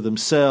affairs for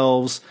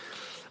themselves,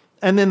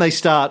 and then they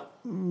start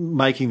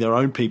making their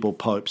own people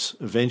popes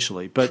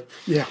eventually. But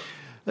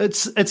At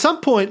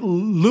some point,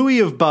 Louis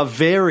of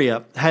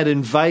Bavaria had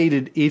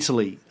invaded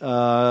Italy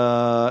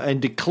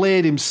and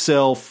declared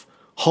himself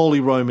Holy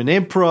Roman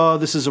Emperor.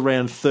 This is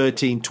around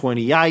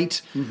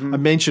 1328. I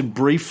mentioned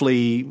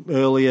briefly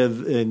earlier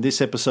in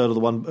this episode, or the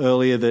one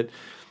earlier, that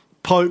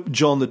Pope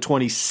John the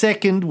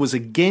 22nd was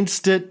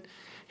against it.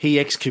 He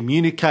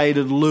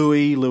excommunicated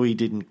Louis. Louis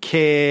didn't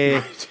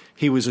care. Right.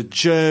 He was a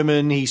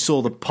German. He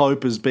saw the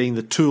Pope as being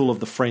the tool of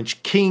the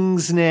French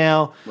kings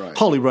now. Right.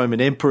 Holy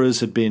Roman emperors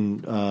had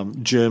been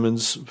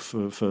Germans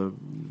for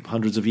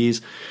hundreds of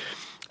years.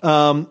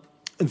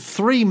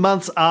 3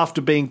 months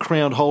after being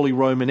crowned Holy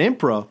Roman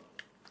Emperor,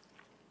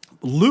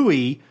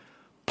 Louis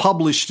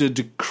published a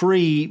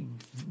decree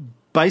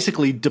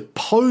basically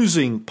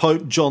deposing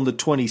Pope John the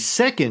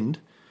 22nd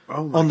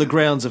on the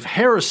grounds of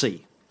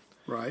heresy.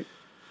 Right.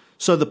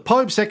 So the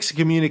Pope's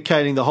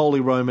excommunicating the Holy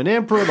Roman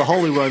Emperor. The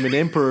Holy Roman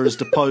Emperor is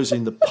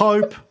deposing the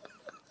Pope.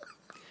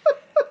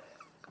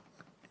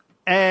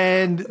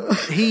 And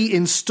he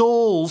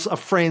installs a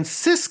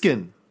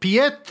Franciscan,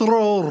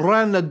 Pietro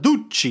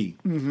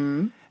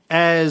Ranaducci,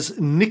 as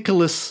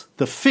Nicholas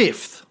V,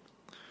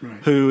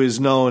 who is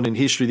known in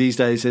history these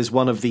days as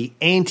one of the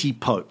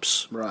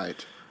anti-popes.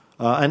 Right.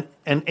 An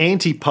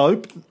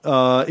anti-pope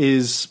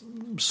is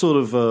sort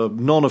of a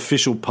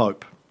non-official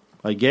pope,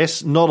 I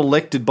guess, not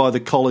elected by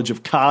the College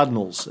of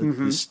Cardinals at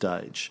this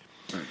stage.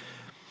 Right.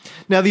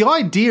 Now, the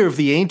idea of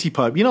the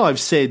anti-pope, I've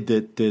said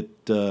that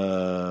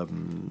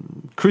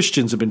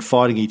Christians have been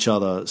fighting each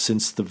other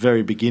since the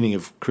very beginning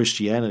of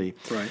Christianity.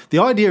 Right. The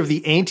idea of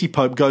the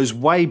anti-pope goes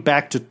way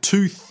back to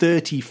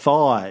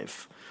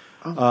 235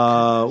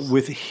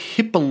 with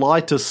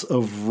Hippolytus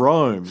of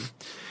Rome.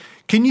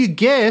 Can you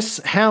guess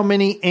how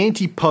many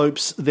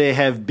anti-popes there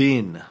have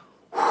been?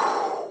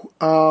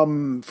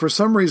 For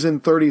some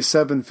reason,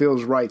 37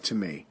 feels right to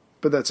me,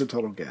 but that's a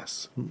total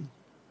guess.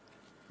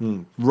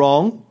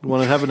 Wrong.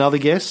 Want to have another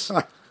guess?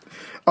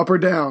 Up or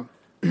down?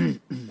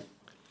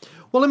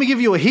 Well, let me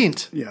give you a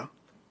hint. Yeah.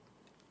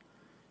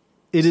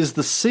 It is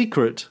the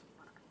secret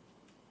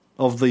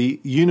of the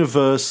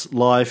universe,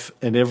 life,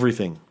 and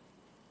everything.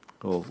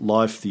 Or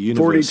life, the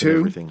universe, 42? And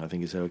everything, I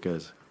think is how it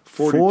goes.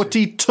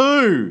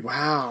 42!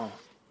 Wow.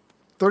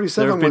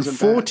 37 wasn't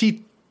 40,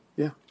 bad.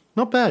 Yeah.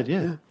 Not bad,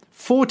 yeah.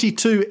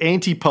 42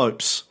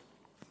 anti-popes.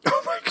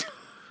 Oh, my God.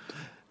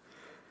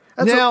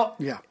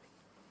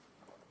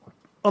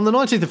 On the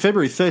 19th of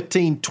February,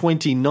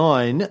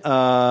 1329,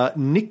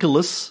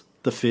 Nicholas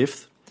V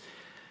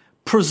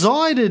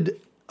presided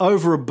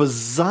over a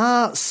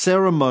bizarre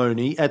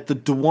ceremony at the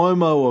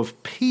Duomo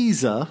of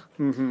Pisa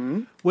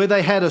where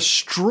they had a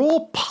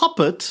straw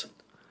puppet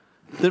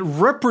that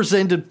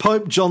represented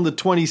Pope John the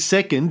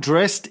 22nd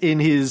dressed in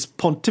his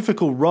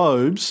pontifical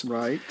robes.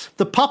 Right.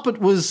 The puppet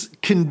was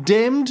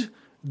condemned,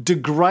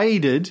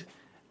 degraded,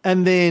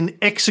 and then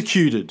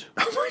executed.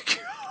 Oh, my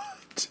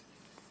God.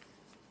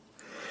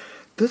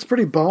 That's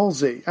pretty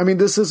ballsy. I mean,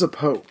 this is a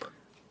pope.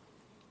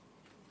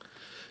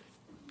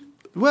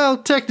 Well,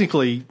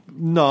 technically,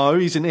 no.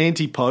 He's an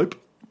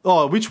anti-pope.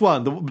 Oh, which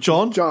one?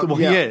 John? John,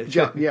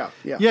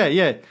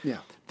 yeah.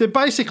 They're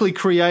basically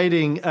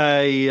creating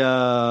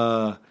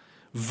a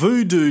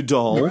voodoo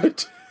doll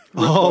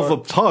of a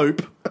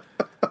pope.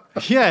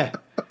 Yeah,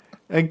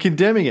 and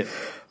condemning it.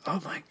 Oh,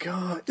 my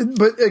God.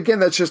 But, again,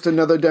 that's just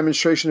another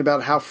demonstration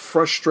about how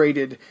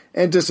frustrated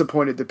and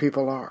disappointed the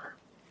people are.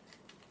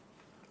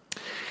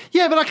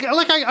 Yeah, but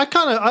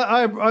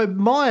I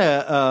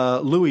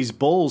admire Louis'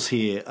 balls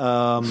here.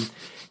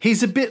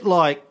 He's a bit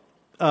like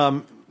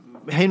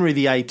Henry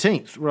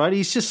VIII, right?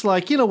 He's just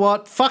like, you know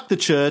what? Fuck the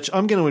church.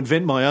 I'm going to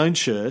invent my own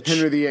church.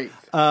 Henry VIII.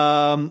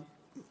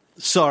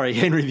 Sorry,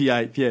 Henry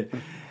VIII, yeah.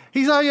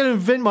 He's like, I'm going to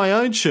invent my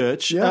own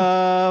church.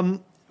 Yeah.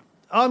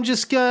 I'm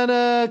just going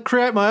to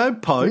create my own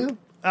pope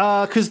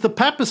because the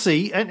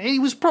papacy, and he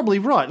was probably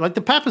right, like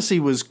the papacy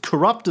was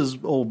corrupt as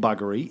all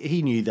buggery.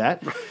 He knew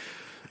that.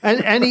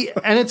 And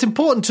it's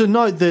important to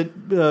note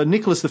that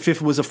Nicholas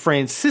V was a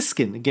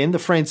Franciscan. Again, the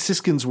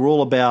Franciscans were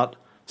all about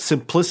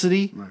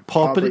simplicity,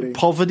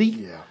 poverty.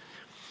 Yeah.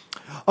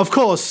 Of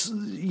course,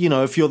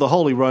 if you're the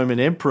Holy Roman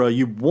Emperor,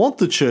 you want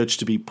the church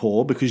to be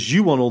poor because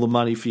you want all the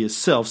money for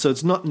yourself. So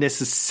it's not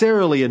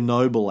necessarily a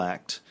noble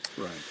act.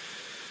 Right.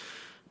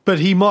 But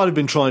he might have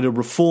been trying to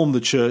reform the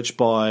church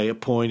by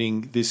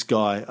appointing this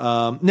guy.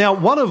 Now,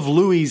 one of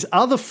Louis's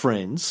other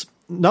friends,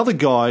 another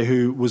guy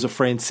who was a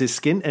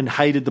Franciscan and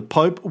hated the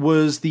Pope,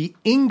 was the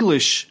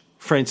English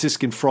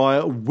Franciscan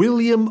friar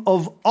William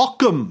of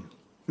Ockham.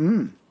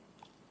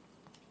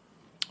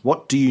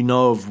 What do you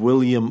know of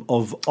William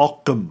of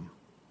Ockham?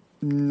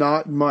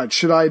 Not much.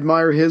 Should I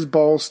admire his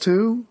balls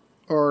too,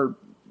 or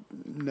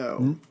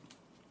no?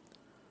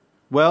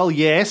 Well,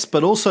 yes,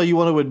 but also you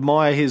want to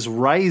admire his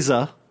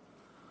razor.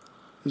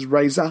 His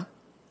razor?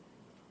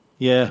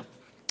 Yeah.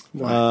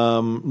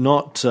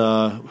 Not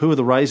who are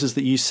the razors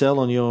that you sell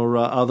on your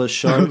other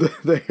show?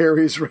 the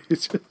Harry's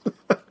razors.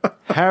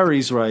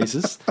 Harry's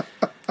razors.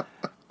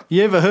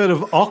 You ever heard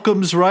of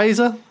Occam's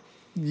razor?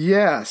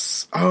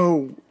 Yes.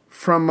 Oh,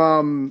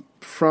 from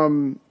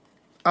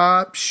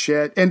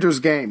Ender's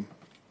Game.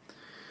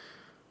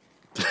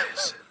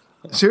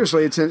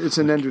 Seriously, it's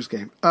an Ender's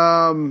Game.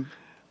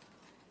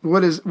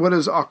 What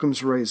is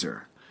Occam's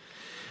razor?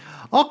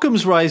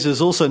 Occam's razor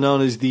is also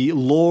known as the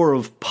law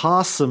of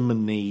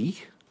parsimony.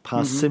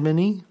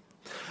 Parsimony.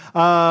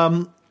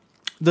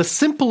 The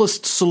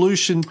simplest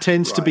solution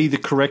tends to be the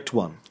correct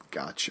one.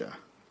 Gotcha.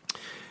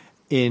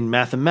 In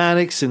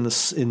mathematics, in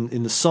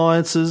the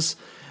sciences,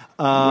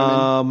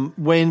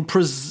 when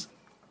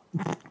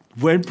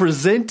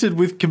presented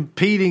with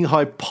competing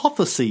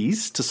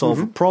hypotheses to solve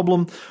a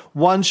problem,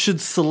 one should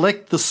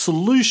select the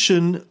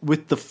solution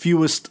with the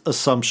fewest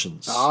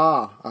assumptions.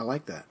 Ah, I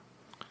like that.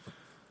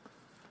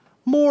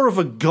 More of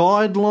a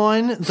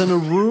guideline than a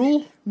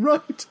rule.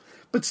 Right.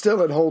 But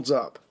still, it holds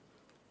up.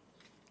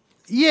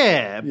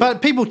 Yeah,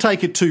 but people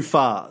take it too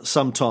far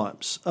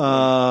sometimes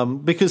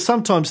because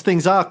sometimes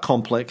things are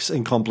complex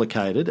and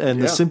complicated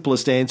and the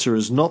simplest answer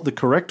is not the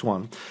correct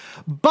one.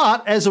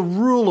 But as a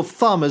rule of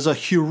thumb, as a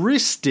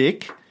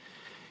heuristic,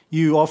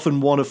 you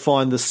often want to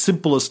find the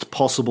simplest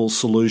possible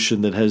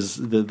solution that has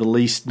the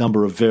least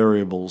number of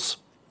variables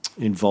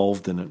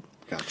involved in it.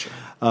 Gotcha.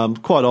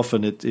 Quite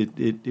often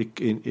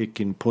it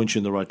can point you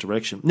in the right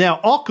direction. Now,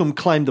 Occam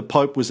claimed the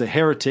Pope was a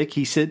heretic.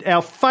 He said,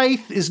 "Our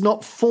faith is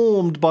not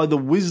formed by the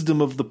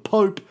wisdom of the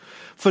Pope,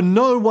 for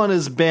no one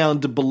is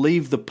bound to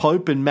believe the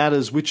Pope in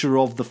matters which are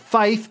of the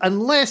faith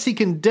unless he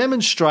can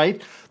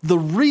demonstrate the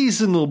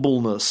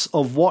reasonableness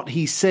of what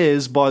he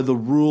says by the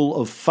rule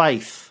of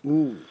faith."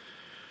 Ooh,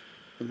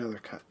 another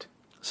cut.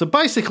 So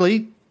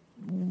basically,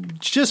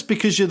 just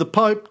because you're the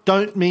Pope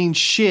don't mean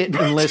shit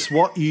unless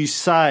what you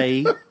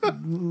say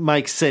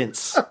makes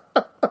sense,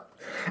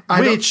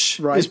 which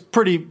is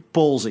pretty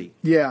ballsy.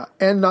 Yeah,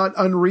 and not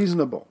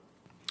unreasonable.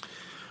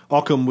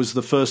 Occam was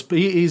the first.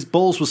 His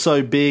balls were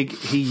so big,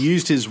 he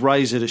used his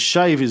razor to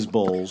shave his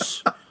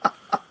balls.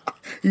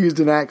 He used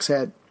an axe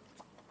head.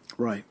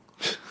 Right.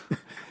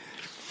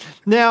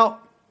 Now,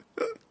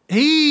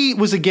 he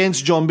was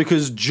against John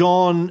because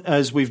John,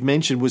 as we've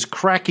mentioned, was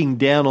cracking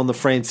down on the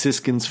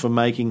Franciscans for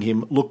making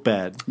him look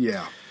bad.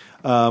 Yeah.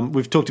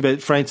 We've talked about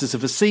Francis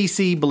of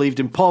Assisi, believed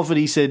in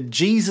poverty, said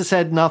Jesus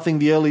had nothing,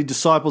 the early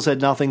disciples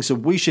had nothing, so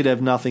we should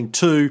have nothing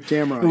too.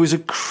 Damn right. It was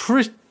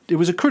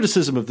a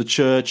criticism of the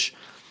church,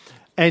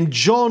 and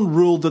John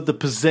ruled that the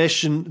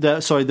position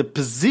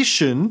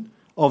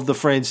of the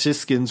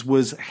Franciscans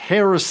was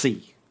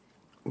heresy.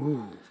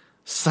 Ooh.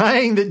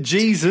 Saying that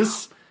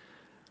Jesus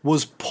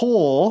was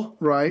poor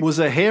was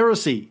a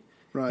heresy.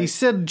 Right. He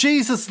said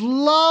Jesus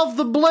loved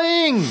the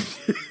bling.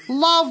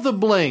 Loved the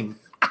bling.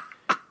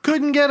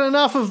 Couldn't get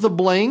enough of the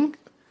bling.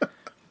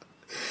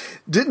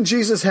 Didn't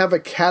Jesus have a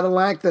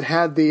Cadillac that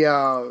had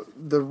the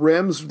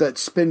rims that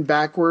spin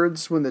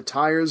backwards when the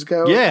tires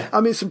go? Yeah. I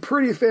mean, some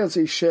pretty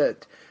fancy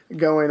shit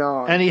going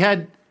on. And he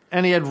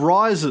had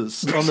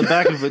risers on the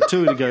back of it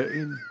too to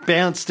go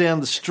bounce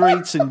down the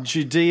streets in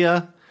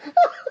Judea.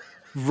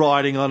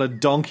 Riding on a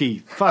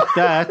donkey. Fuck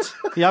that.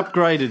 He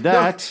upgraded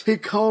that. No, he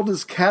called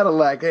his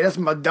Cadillac, "Hey, that's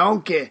my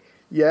donkey."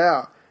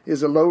 Yeah,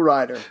 he's a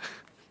lowrider.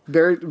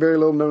 Very, very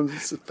little known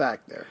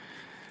fact there.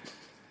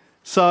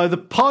 So the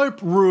Pope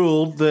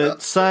ruled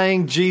that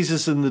saying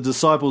Jesus and the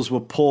disciples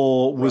were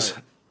poor was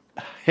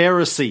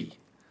heresy.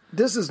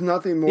 This is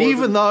nothing more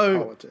than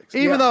politics.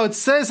 Even though it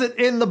says it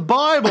in the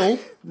Bible.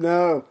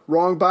 No,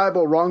 wrong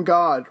Bible, wrong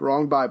God,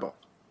 wrong Bible.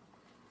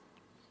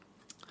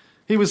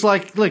 He was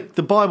like, look,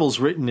 the Bible's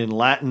written in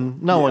Latin.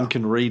 No one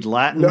can read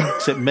Latin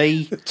except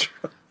me. That's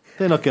right.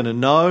 They're not going to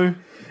know.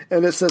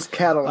 And it says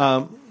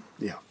Cadillac.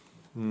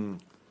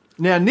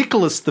 Now,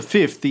 Nicholas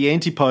V, the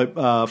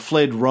anti-pope,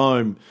 fled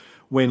Rome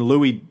when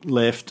Louis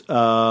left.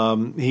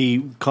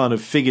 He kind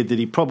of figured that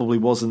he probably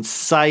wasn't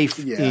safe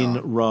in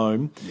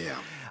Rome. Yeah.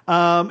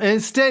 And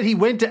instead, he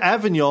went to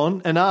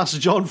Avignon and asked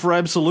John for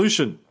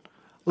absolution.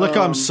 Look,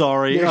 I'm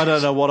sorry. I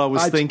don't know what I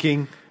was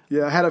thinking.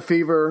 Yeah, I had a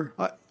fever.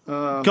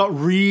 Got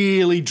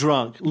really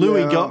drunk.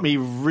 Louis got me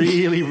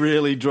really,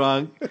 really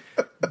drunk.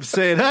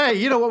 Said, "Hey,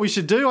 you know what we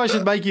should do? I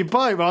should make you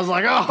Pope." I was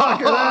like,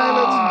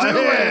 let's do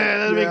it.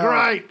 That'd be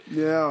great.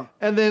 Yeah.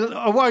 And then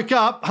I woke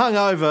up,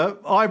 hungover,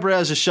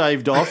 eyebrows are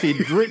shaved off. He'd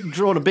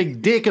drawn a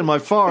big dick in my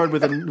forehead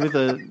with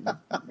a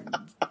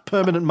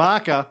permanent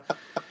marker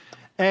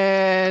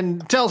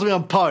and tells me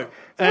I'm Pope.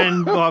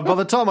 And by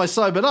the time I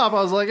sobered up,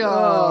 I was like,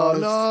 oh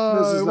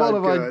no, what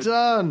have I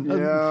done?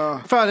 Yeah.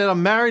 I found out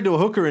I'm married to a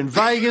hooker in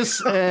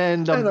Vegas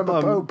and I'm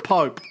a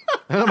Pope.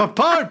 And I'm a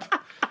Pope.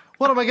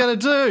 What am I going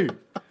to do?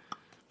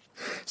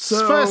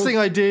 So, first thing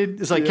I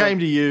did is I came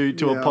to you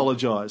to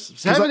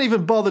apologise. I haven't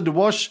even bothered to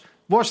wash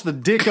the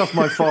dick off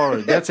my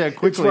forehead. That's how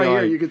quickly it's right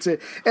here, you can see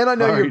it. And I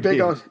know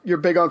you're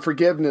big on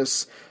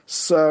forgiveness,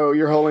 so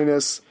Your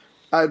Holiness,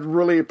 I'd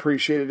really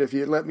appreciate it if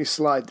you'd let me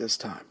slide this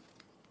time.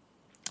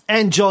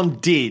 And John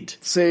did.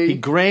 See? He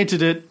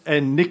granted it,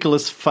 and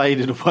Nicholas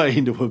faded away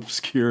into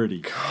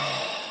obscurity.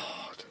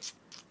 God.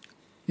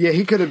 Yeah,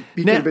 he could have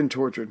been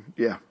tortured.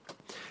 Yeah.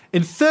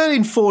 In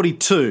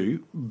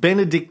 1342,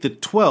 Benedict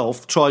XII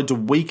tried to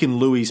weaken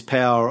Louis's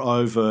power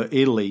over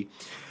Italy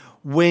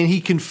when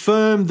he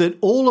confirmed that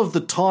all of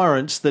the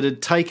tyrants that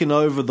had taken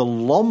over the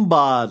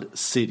Lombard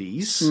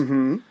cities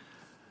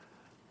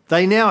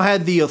they now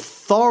had the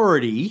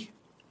authority,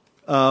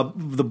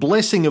 the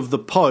blessing of the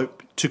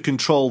Pope to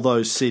control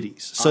those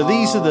cities. So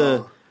these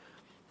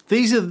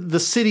are the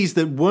cities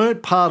that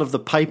weren't part of the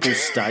Papal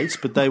States,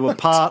 but they were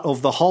part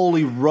of the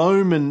Holy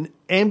Roman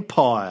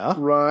Empire.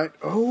 Right.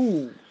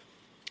 Oh.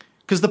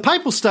 Because the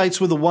Papal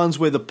States were the ones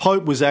where the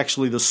Pope was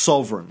actually the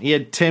sovereign. He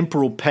had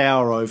temporal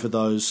power over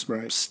those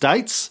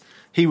states.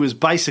 He was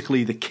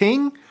basically the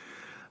king.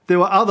 There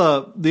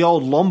were the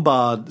old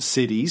Lombard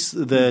cities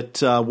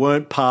that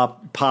weren't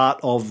part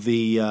of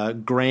the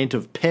grant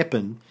of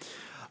Pepin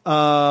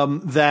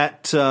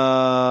that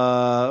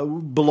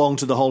belonged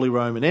to the Holy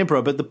Roman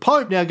Emperor. But the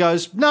Pope now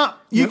goes, nah,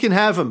 you can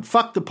have them.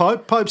 Fuck the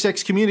Pope. Pope's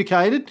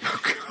excommunicated.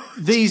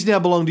 These now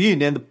belong to you.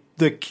 Now,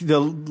 the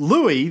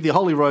Louis, the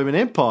Holy Roman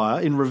Empire,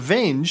 in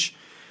revenge,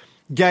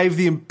 gave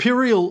the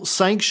imperial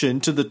sanction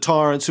to the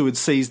tyrants who had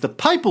seized the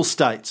Papal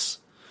States.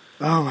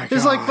 Oh, my God.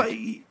 It's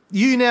like,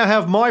 you now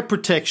have my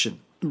protection.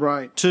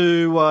 Right.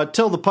 To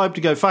tell the Pope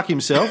to go fuck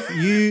himself.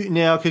 You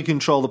now can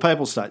control the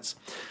Papal States.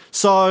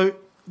 So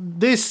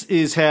this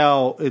is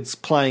how it's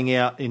playing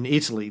out in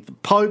Italy. The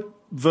Pope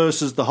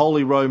versus the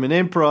Holy Roman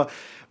Emperor,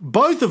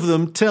 both of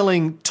them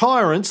telling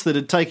tyrants that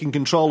had taken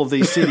control of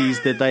these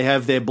cities that they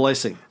have their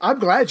blessing. I'm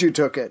glad you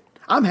took it.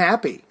 I'm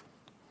happy.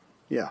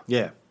 Yeah.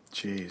 Yeah.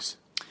 Jeez.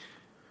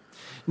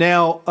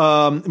 Now,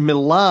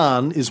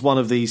 Milan is one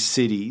of these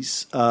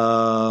cities.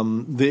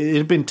 It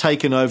had been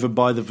taken over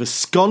by the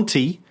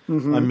Visconti,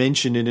 I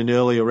mentioned in an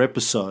earlier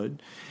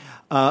episode.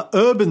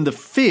 Urban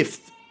V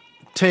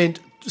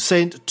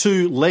sent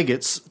two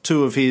legates,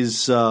 two of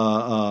his,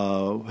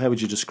 how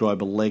would you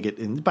describe a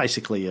legate?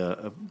 Basically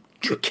a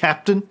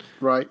captain.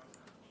 Right.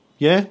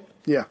 Yeah?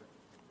 Yeah.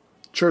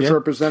 Church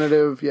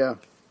representative, yeah.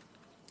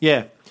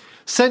 Yeah.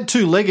 Sent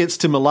two legates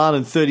to Milan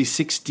in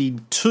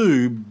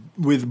 3062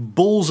 with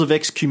bulls of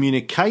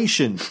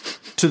excommunication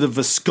to the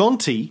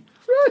Visconti.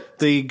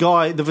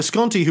 The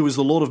Visconti who was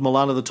the Lord of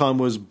Milan at the time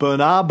was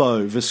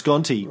Bernardo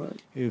Visconti,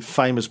 a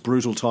famous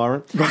brutal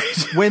tyrant.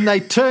 Right. When they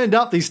turned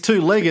up, these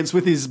two legates,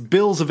 with his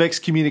bills of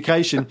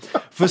excommunication,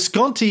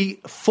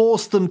 Visconti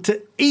forced them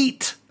to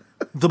eat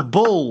the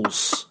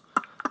bulls.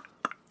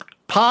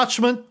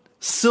 Parchment,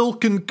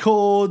 silken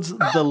cords,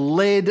 the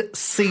lead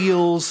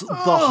seals, the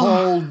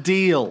whole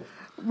deal.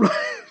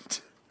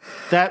 Right.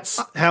 That's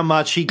how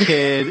much he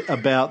cared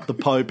about the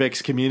Pope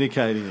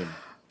excommunicating him.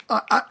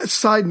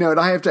 Side note,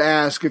 I have to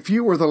ask, if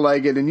you were the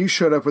legate and you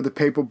showed up with a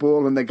papal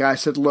bull and the guy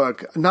said,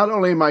 look, not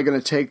only am I going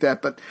to take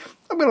that, but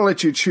I'm going to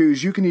let you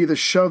choose. You can either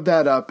shove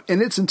that up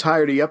in its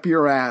entirety up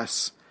your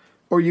ass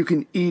or you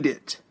can eat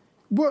it.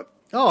 What?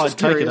 Oh, I'd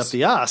take it up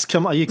the ass.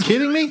 Come on, are you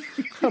kidding me?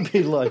 I'd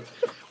be like,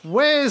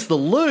 where's the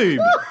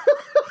lube?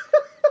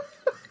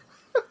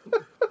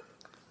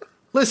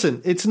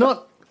 Listen, it's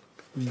not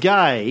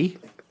gay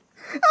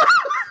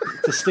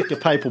to stick a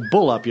papal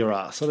bull up your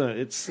ass. I don't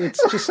know. It's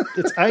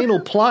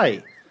anal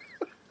play.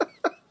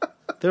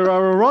 There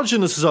are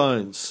erogenous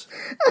zones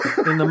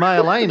in the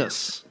male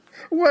anus.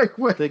 Wait.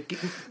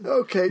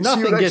 Okay,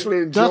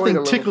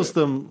 nothing tickles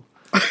them.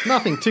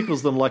 Nothing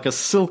tickles them like a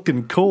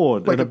silken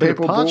cord like and a bit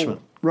of parchment.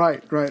 Bull.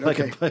 Right.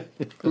 Okay.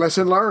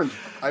 Lesson learned.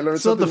 I learned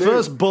it's not something the new.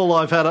 first bull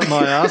I've had up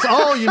my ass.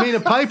 Oh, you mean a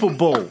papal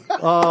bull?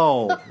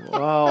 Oh,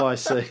 I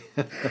see.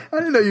 I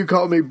didn't know you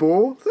called me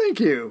bull.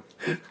 Thank you.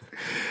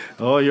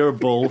 Oh, you're a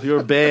bull. You're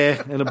a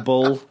bear and a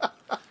bull.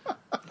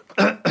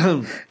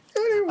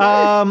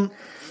 Anyway.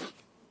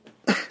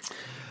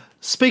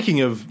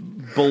 Speaking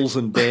of bulls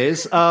and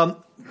bears,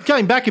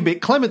 going back a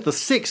bit, Clement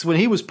VI, when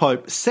he was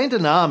Pope, sent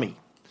an army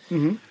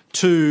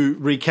to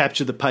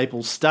recapture the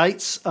Papal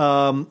States,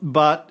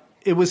 but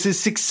it was his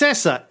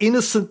successor,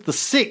 Innocent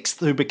VI,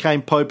 who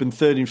became Pope in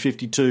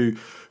 1352,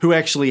 who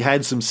actually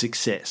had some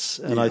success.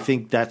 And I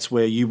think that's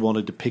where you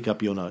wanted to pick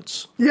up your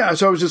notes. Yeah,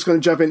 so I was just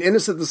going to jump in.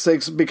 Innocent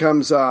VI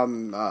becomes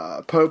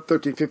Pope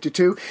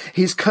 1352.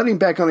 He's cutting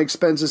back on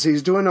expenses.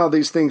 He's doing all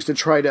these things to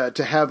try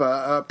to have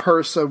a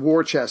purse, a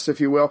war chest, if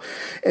you will.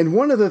 And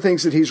one of the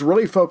things that he's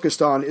really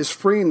focused on is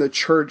freeing the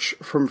church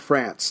from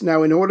France.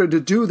 Now, in order to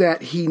do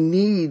that, he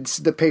needs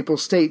the Papal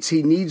States.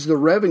 He needs the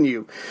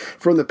revenue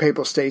from the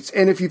Papal States.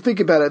 And if you think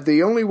about it,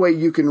 the only way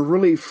you can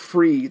really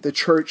free the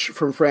church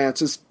from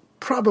France is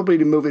probably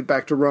to move it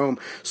back to Rome.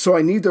 So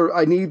I need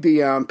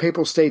the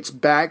Papal States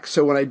back.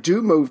 So when I do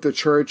move the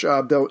church,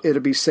 it'll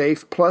be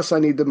safe. Plus, I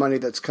need the money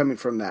that's coming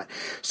from that.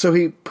 So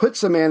he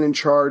puts a man in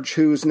charge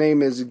whose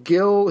name is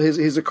Gil.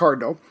 He's a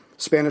cardinal,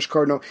 Spanish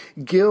cardinal,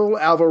 Gil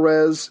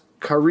Alvarez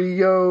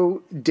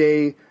Carrillo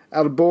de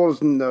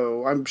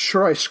Albornoz. I'm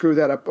sure I screwed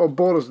that up.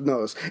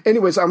 Albornoz.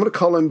 Anyways, I'm going to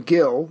call him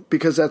Gil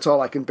because that's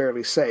all I can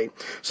barely say.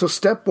 So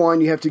step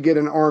one, you have to get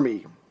an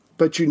army.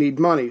 But you need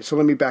money. So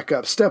let me back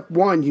up. Step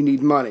one, you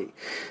need money.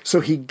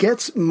 So he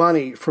gets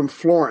money from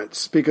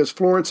Florence because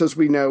Florence, as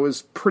we know,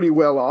 is pretty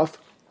well off.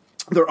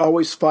 They're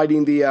always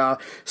fighting the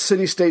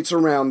city-states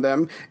around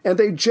them, and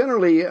they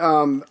generally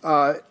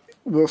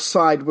will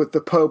side with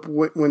the Pope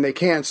when they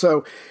can.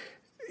 So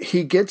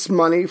he gets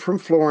money from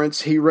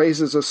Florence. He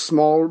raises a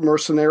small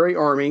mercenary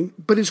army,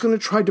 but he's going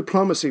to try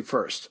diplomacy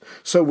first.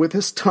 So with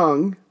his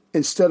tongue,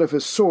 instead of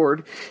his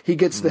sword. He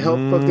gets the help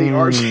of the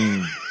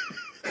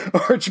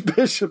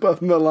Archbishop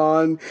of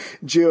Milan,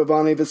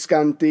 Giovanni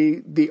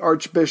Visconti, the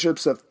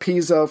archbishops of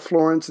Pisa,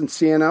 Florence, and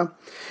Siena.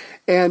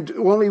 And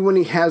only when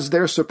he has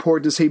their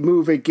support does he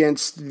move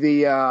against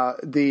the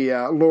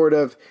Lord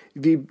of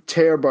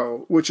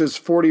Viterbo, which is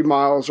 40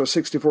 miles or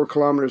 64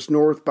 kilometers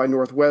north by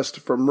northwest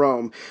from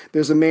Rome.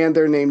 There's a man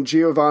there named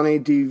Giovanni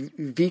di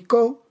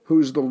Vico,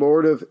 who's the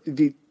Lord of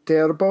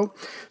Viterbo.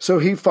 So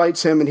he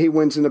fights him and he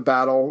wins in a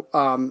battle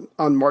on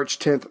March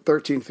 10th,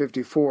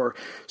 1354.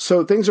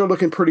 So things are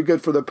looking pretty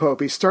good for the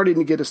Pope. He's starting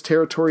to get his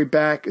territory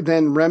back.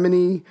 Then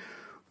Rimini,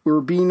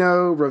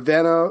 Urbino,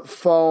 Ravenna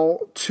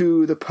fall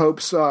to the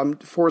Pope's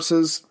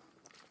forces.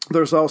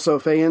 There's also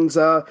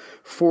Faenza,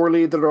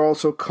 Forli that are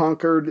also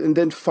conquered. And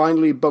then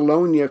finally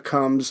Bologna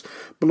comes.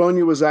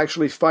 Bologna was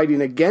actually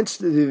fighting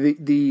against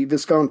the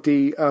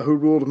Visconti who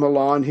ruled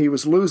Milan. He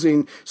was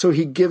losing, so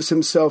he gives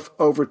himself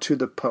over to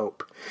the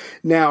Pope.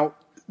 Now,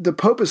 the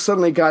Pope has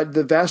suddenly got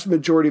the vast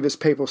majority of his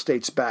papal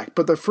states back.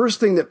 But the first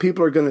thing that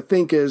people are going to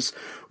think is,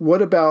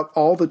 what about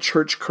all the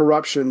church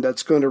corruption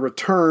that's going to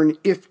return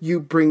if you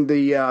bring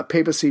the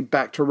papacy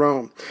back to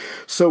Rome?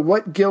 So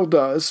what Gil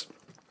does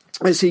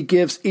is he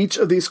gives each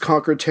of these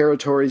conquered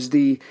territories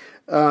the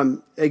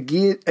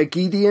Aegidian,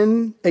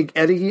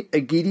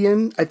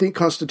 I think,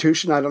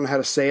 constitution. I don't know how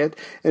to say it.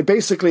 And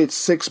basically it's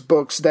 6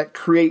 books that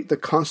create the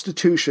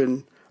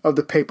constitution of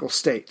the papal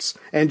states.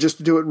 And just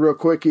to do it real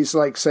quick, he's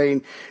like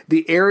saying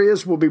the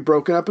areas will be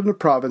broken up into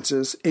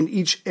provinces. In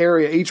each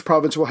area, each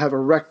province will have a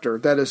rector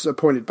that is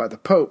appointed by the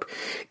Pope.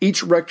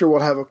 Each rector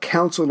will have a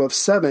council of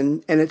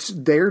 7, and it's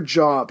their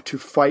job to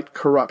fight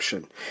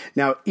corruption.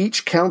 Now,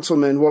 each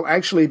councilman will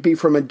actually be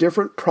from a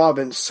different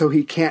province, so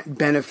he can't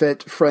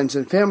benefit friends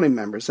and family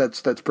members.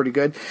 That's pretty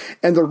good.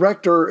 And the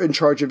rector in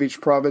charge of each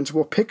province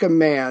will pick a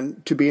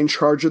man to be in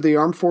charge of the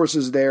armed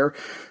forces there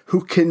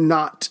who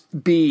cannot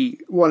be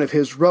one of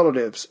his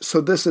relatives.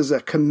 So this is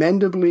a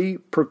commendably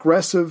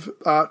progressive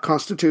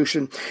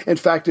constitution. In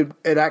fact,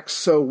 it acts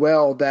so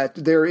well that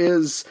there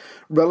is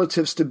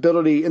relative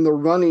stability in the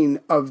running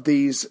of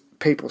these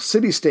papal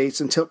city-states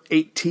until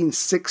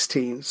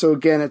 1816. So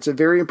again, it's a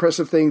very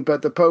impressive thing,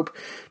 but the Pope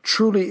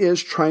truly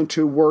is trying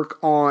to work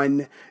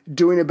on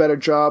doing a better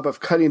job of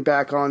cutting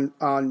back on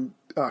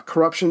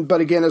corruption. But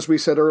again, as we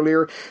said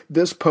earlier,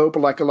 this Pope,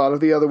 like a lot of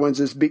the other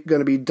ones, is going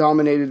to be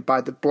dominated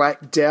by the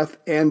Black Death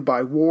and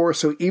by war.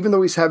 So even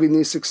though he's having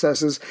these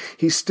successes,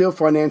 he's still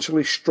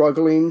financially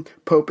struggling.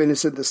 Pope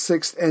Innocent VI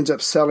ends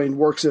up selling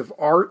works of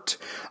art.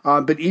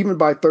 But even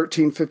by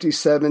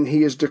 1357,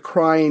 he is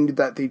decrying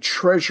that the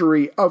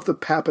treasury of the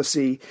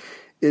papacy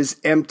is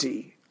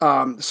empty.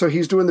 So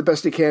he's doing the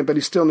best he can, but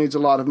he still needs a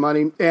lot of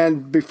money.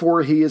 And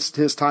before his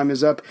time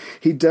is up,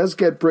 he does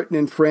get Britain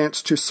and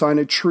France to sign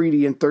a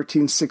treaty in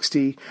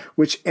 1360,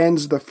 which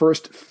ends the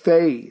first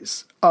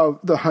phase of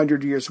the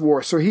 100 Years'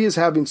 War. So he is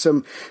having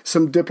some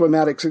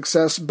diplomatic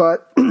success,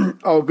 but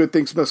all good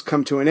things must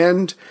come to an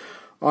end.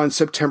 On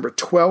September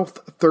 12th,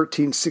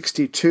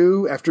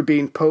 1362, after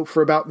being Pope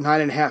for about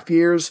 9.5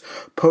 years,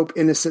 Pope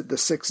Innocent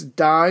VI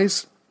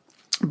dies.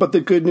 But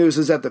the good news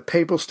is that the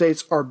papal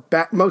states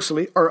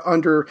mostly are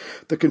under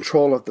the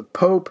control of the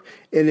Pope,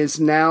 and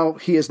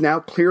he has now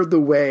cleared the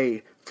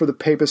way for the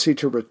papacy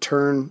to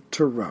return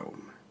to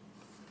Rome.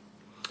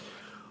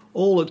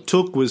 All it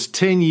took was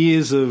 10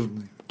 years of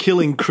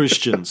killing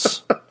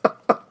Christians.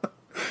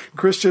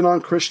 Christian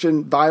on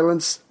Christian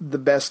violence, the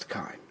best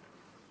kind.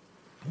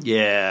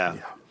 Yeah.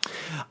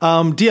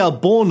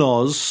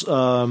 D'Albornoz,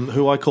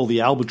 who I call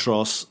the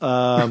Albatross,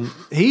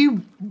 he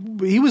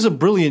was a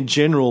brilliant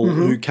general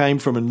who came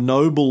from a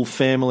noble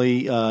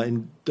family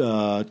in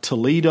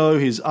Toledo.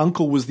 His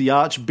uncle was the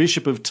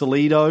Archbishop of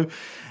Toledo,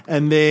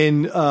 and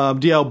then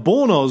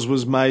D'Albornoz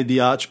was made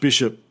the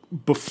Archbishop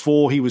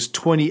before he was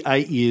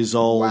 28 years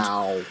old.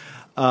 Wow.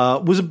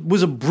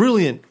 Was a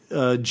brilliant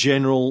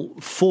general,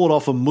 fought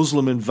off a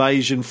Muslim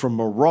invasion from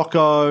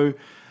Morocco.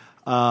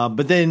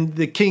 But then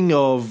the king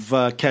of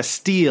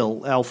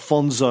Castile,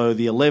 Alfonso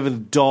XI,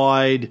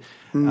 died.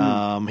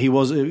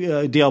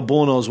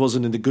 D'Albornoz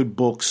wasn't in the good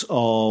books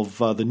of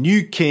the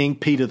new king,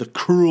 Peter the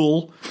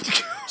Cruel.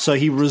 So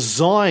he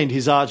resigned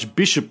his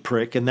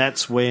archbishopric, and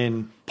that's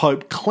when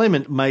Pope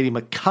Clement made him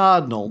a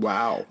cardinal.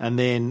 Wow. And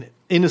then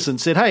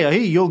Innocent said, hey, I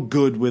hear you're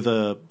good with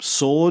a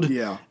sword,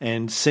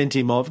 and sent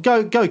him off.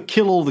 Go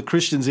kill all the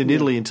Christians in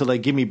Italy until they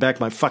give me back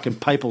my fucking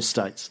papal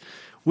states,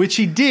 which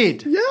he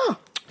did. Yeah.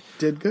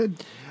 Did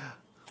good.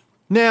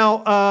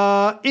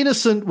 Now,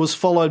 Innocent was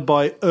followed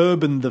by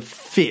Urban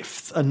V,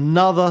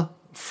 another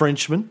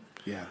Frenchman,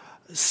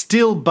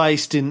 still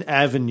based in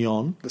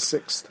Avignon. The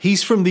 6th.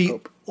 He's from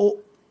the...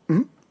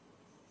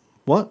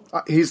 What?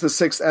 He's the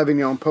 6th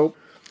Avignon Pope.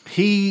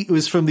 He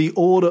was from the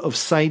Order of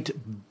Saint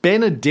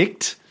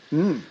Benedict,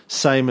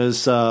 same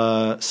as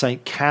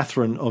Saint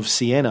Catherine of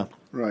Siena.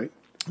 Right.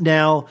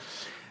 Now,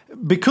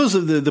 because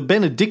of the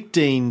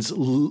Benedictines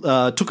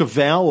took a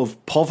vow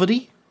of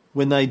poverty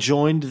when they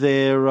joined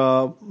their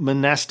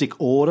monastic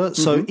order.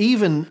 So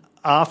even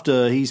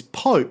after he's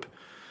Pope,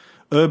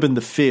 Urban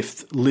V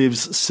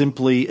lives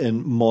simply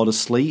and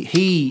modestly.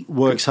 He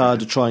works hard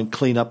to try and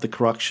clean up the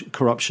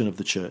corruption of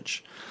the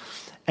church.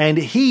 And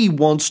he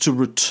wants to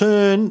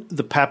return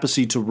the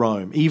papacy to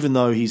Rome, even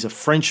though he's a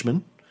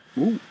Frenchman.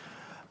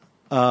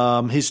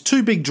 His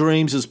two big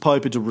dreams as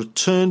Pope are to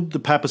return the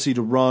papacy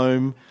to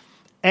Rome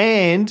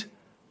and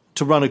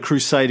to run a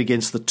crusade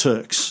against the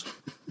Turks.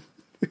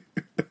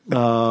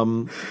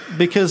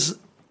 Because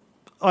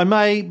I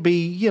may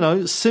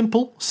be,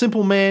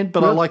 simple man,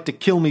 but I like to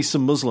kill me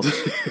some Muslims.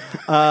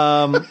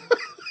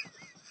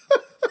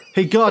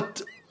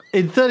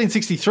 In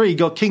 1363, he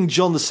got King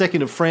John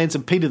II of France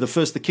and Peter I,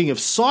 the King of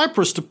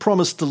Cyprus, to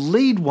promise to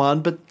lead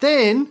one, but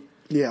then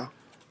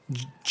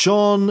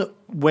John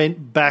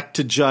went back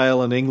to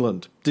jail in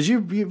England. Did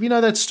you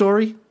know that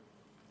story?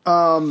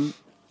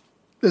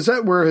 Is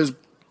that where his...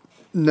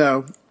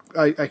 No,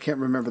 I can't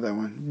remember that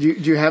one. Do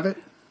you have it?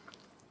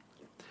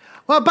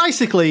 Well,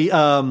 basically,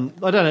 I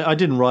don't know. I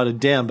didn't write it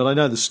down, but I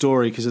know the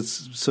story because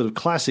it's sort of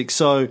classic.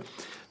 So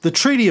the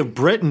Treaty of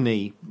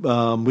Brittany,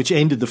 which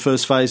ended the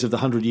first phase of the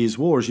 100 Years'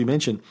 War, as you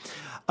mentioned,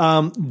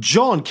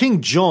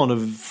 King John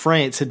of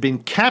France had been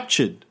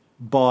captured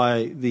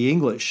by the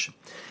English,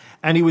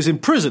 and he was in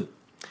prison.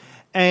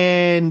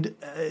 And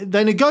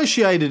they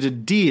negotiated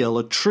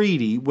a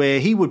treaty,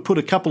 where he would put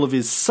a couple of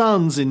his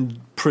sons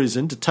in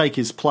prison to take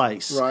his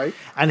place. Right.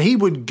 And he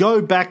would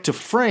go back to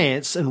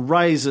France and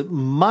raise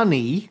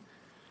money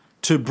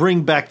to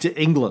bring back to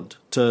England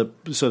to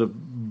sort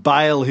of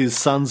bail his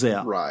sons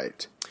out.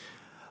 Right.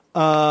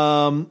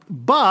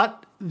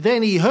 But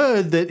then he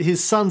heard that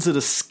his sons had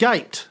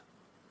escaped.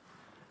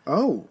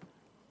 Oh.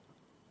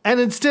 And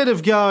instead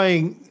of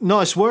going,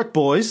 nice work,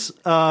 boys,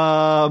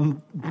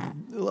 I'll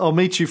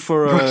meet you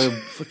for a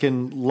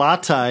fucking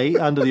latte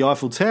under the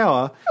Eiffel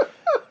Tower,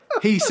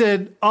 he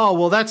said, oh,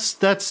 well,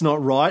 that's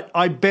not right.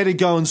 I better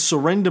go and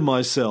surrender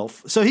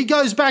myself. So he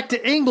goes back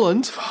to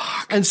England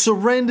and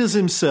surrenders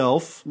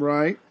himself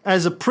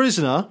as a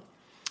prisoner.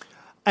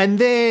 And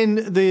then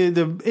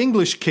the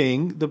English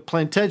king, the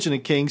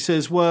Plantagenet king,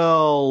 says,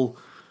 well...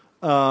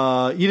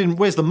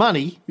 where's the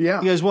money? Yeah.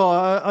 He goes, well,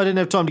 I didn't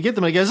have time to get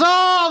them. And he goes,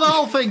 oh, the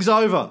whole thing's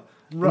over.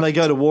 Right. And they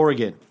go to war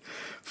again.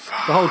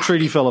 The whole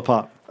treaty fell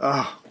apart.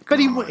 Oh, but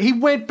he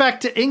went back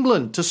to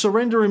England to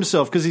surrender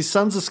himself because his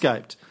sons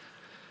escaped.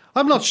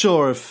 I'm not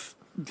sure if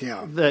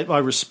that I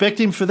respect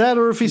him for that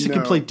or if he's a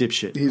complete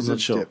dipshit. He's I'm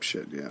not sure.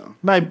 Dipshit, yeah.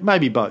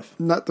 Maybe both.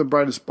 Not the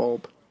brightest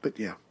bulb, but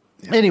yeah.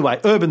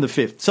 Anyway, Urban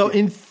V. So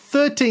in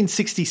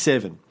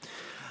 1367...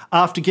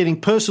 after getting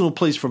personal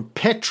pleas from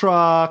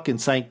Petrarch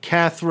and St.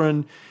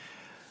 Catherine,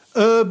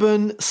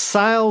 Urban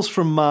sails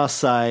from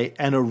Marseille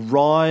and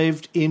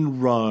arrived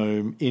in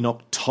Rome in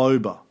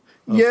October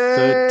of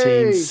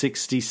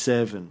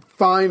 1367.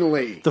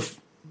 Finally.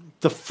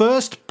 The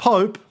first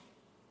pope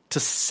to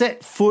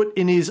set foot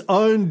in his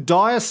own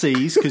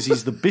diocese, because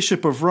he's the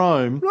Bishop of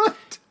Rome,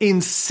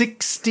 in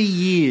 60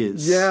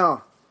 years. Yeah.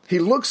 He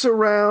looks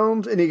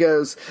around and he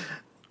goes,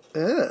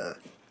 ugh.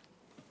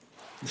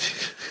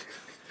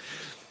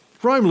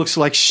 Rome looks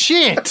like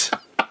shit.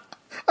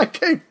 I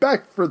came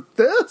back for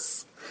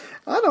this?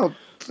 I don't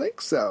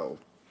think so.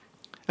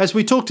 As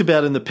we talked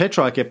about in the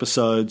Petrarch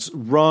episodes,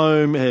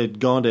 Rome had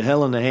gone to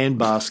hell in a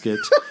handbasket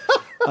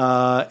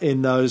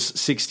in those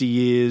 60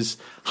 years.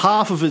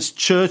 Half of its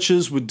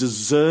churches were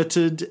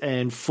deserted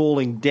and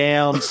falling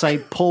down.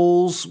 St.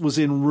 Paul's was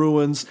in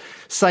ruins.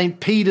 St.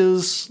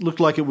 Peter's looked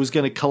like it was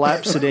going to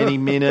collapse at any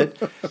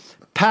minute.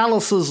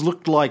 Palaces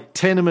looked like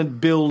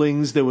tenement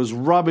buildings. There was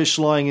rubbish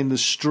lying in the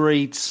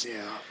streets.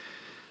 Yeah.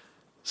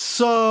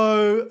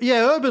 So,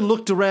 Urban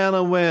looked around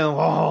and went,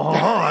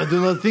 I do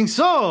not think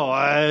so.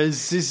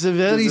 This is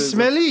very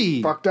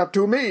smelly. Fucked up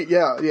to me.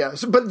 Yeah.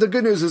 So, but the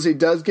good news is he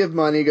does give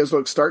money. He goes,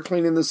 look, start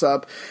cleaning this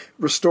up,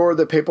 restore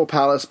the papal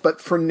palace. But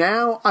for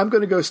now, I'm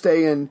going to go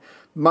stay in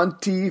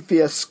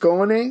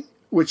Montefiascone,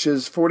 which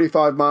is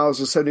 45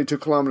 miles or 72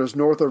 kilometers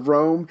north of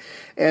Rome.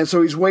 And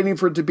so he's waiting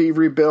for it to be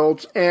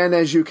rebuilt. And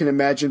as you can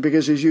imagine,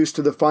 because he's used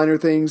to the finer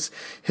things,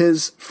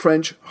 his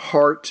French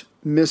heart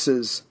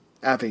misses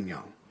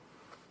Avignon.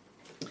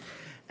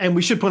 And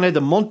we should point out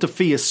that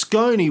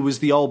Montefiascone was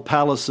the old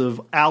palace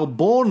of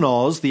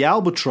Albornoz, the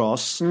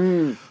albatross,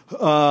 who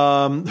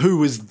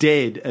was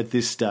dead at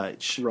this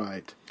stage.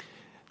 Right.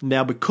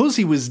 Now, because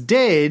he was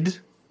dead,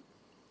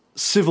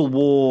 civil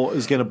war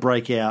is going to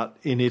break out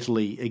in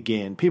Italy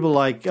again. People are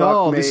like,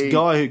 this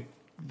guy,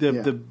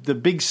 the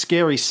big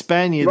scary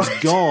Spaniard's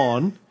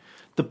gone.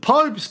 The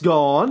Pope's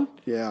gone.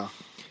 Yeah.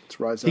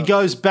 He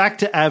goes back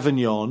to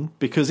Avignon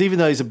because even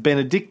though he's a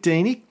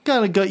Benedictine, he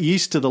kind of got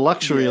used to the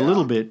luxury a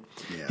little bit.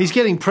 Yeah. He's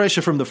getting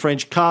pressure from the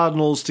French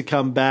cardinals to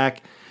come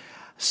back.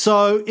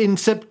 So in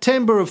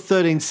September of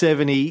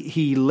 1370,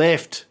 he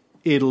left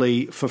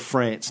Italy for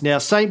France. Now,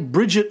 St.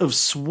 Bridget of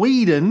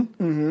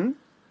Sweden,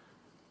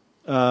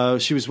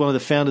 she was one of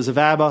the founders of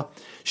ABBA,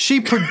 she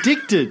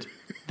predicted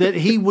that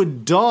he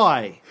would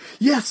die.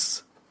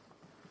 Yes.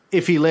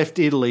 If he left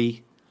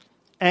Italy.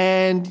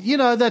 And,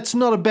 that's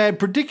not a bad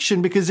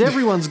prediction because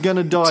everyone's going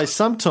to die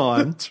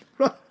sometime. That's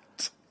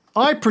right.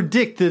 I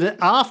predict that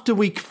after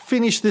we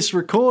finish this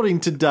recording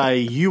today,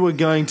 you are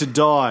going to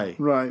die.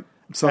 Right.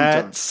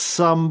 At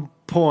some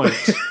point.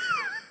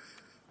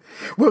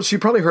 Well, she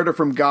probably heard it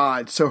from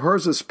God, so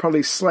hers is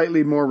probably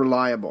slightly more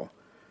reliable.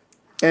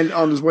 And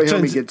on his way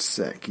home, he gets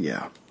sick.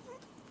 Yeah.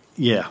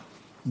 Yeah.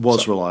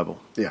 Was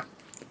reliable. Yeah.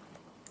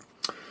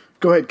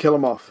 Go ahead, kill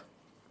him off.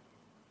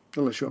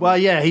 Unless you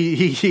want yeah,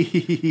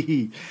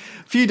 a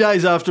few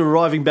days after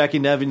arriving back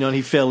in Avignon,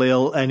 he fell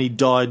ill and he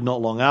died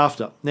not long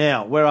after.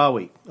 Now, where are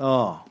we?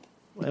 Oh,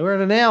 we're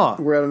at an hour.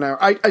 We're at an hour.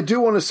 I do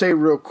want to say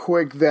real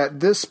quick that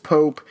this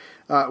Pope,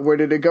 where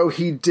did it go?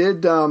 He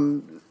did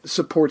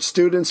support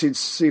students.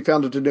 He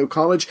founded a new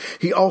college.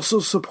 He also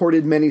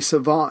supported many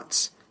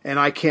savants. And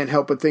I can't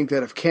help but think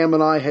that if Cam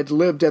and I had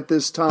lived at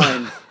this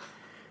time,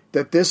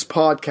 that this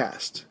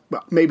podcast,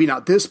 well, maybe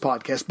not this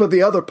podcast, but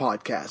the other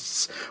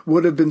podcasts,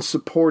 would have been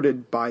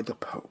supported by the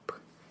Pope.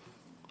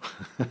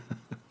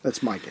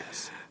 That's my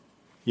guess.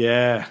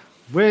 Yeah.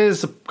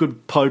 Where's a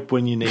good Pope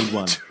when you need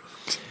one?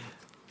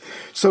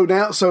 So he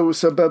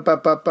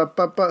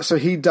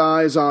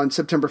dies on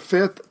September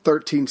 5th,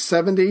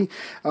 1370.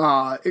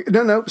 I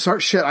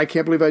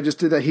can't believe I just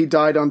did that. He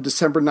died on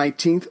December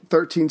 19th,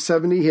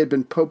 1370. He had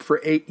been Pope for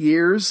 8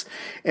 years,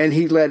 and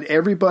he led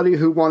everybody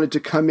who wanted to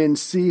come in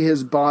see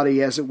his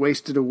body as it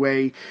wasted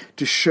away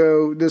to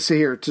show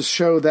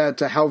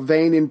that how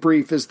vain and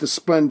brief is the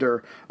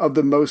splendor of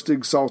the most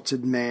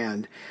exalted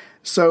man.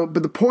 So,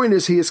 but the point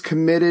is he has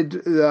committed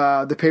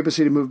the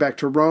papacy to move back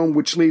to Rome,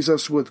 which leaves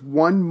us with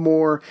one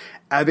more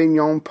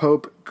Avignon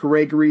Pope,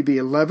 Gregory the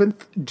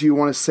 11th. Do you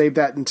want to save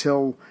that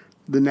until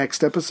the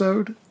next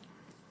episode?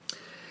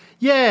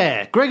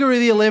 Yeah, Gregory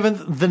the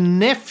 11th, the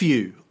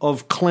nephew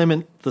of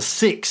Clement the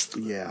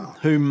 6th,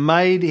 who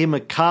made him a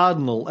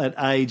cardinal at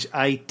age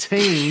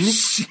 18.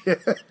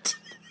 Shit.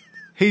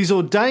 He's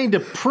ordained a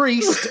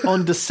priest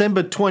on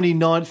December 29th,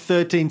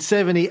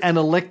 1370, and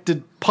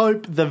elected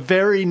Pope the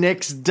very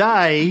next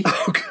day.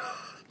 Oh,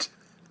 God.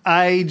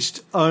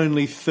 Aged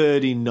only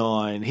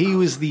 39. He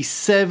was the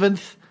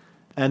 7th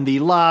and the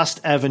last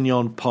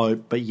Avignon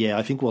Pope. But yeah,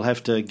 I think we'll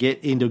have to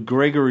get into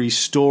Gregory's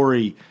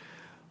story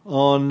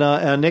on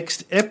our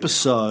next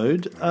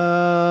episode.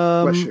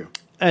 Bless you.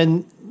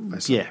 And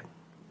yeah.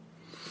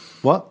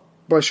 What?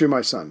 Bless you,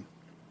 my son.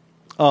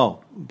 Oh,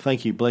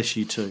 thank you. Bless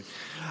you too.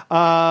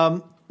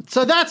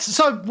 So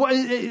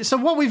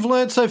what we've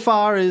learned so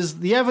far is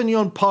the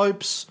Avignon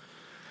popes,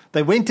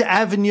 they went to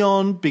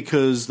Avignon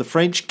because the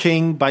French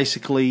king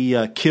basically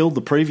killed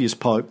the previous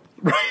pope,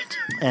 right,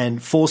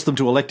 and forced them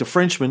to elect a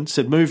Frenchman.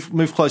 Said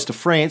move close to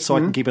France so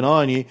I can keep an eye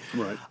on you.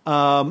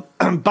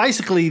 Right.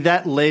 Basically,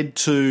 that led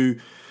to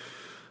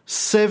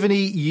 70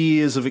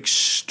 years of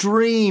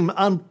extreme,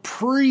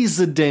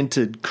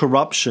 unprecedented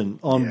corruption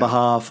on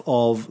behalf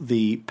of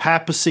the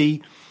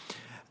papacy.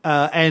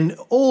 And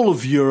all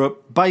of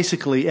Europe,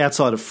 basically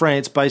outside of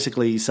France,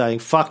 basically saying,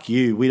 fuck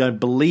you, we don't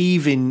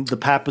believe in the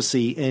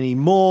papacy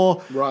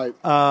anymore. Right.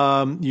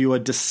 You are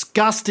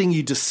disgusting,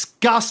 you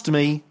disgust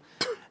me.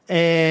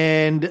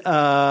 And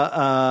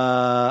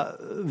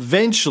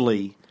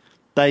eventually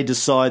they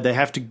decide they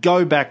have to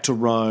go back to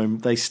Rome.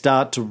 They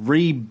start to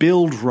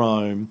rebuild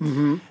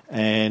Rome,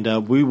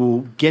 and we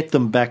will get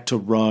them back to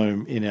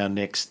Rome in our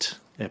next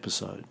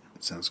episode.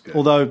 Sounds good.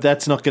 Although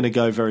that's not going to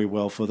go very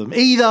well for them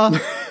either.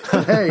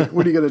 Hey,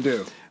 what are you going to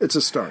do? It's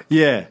a start.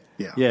 Yeah.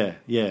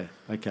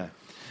 Okay.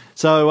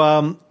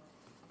 So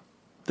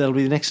that'll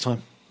be the next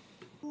time.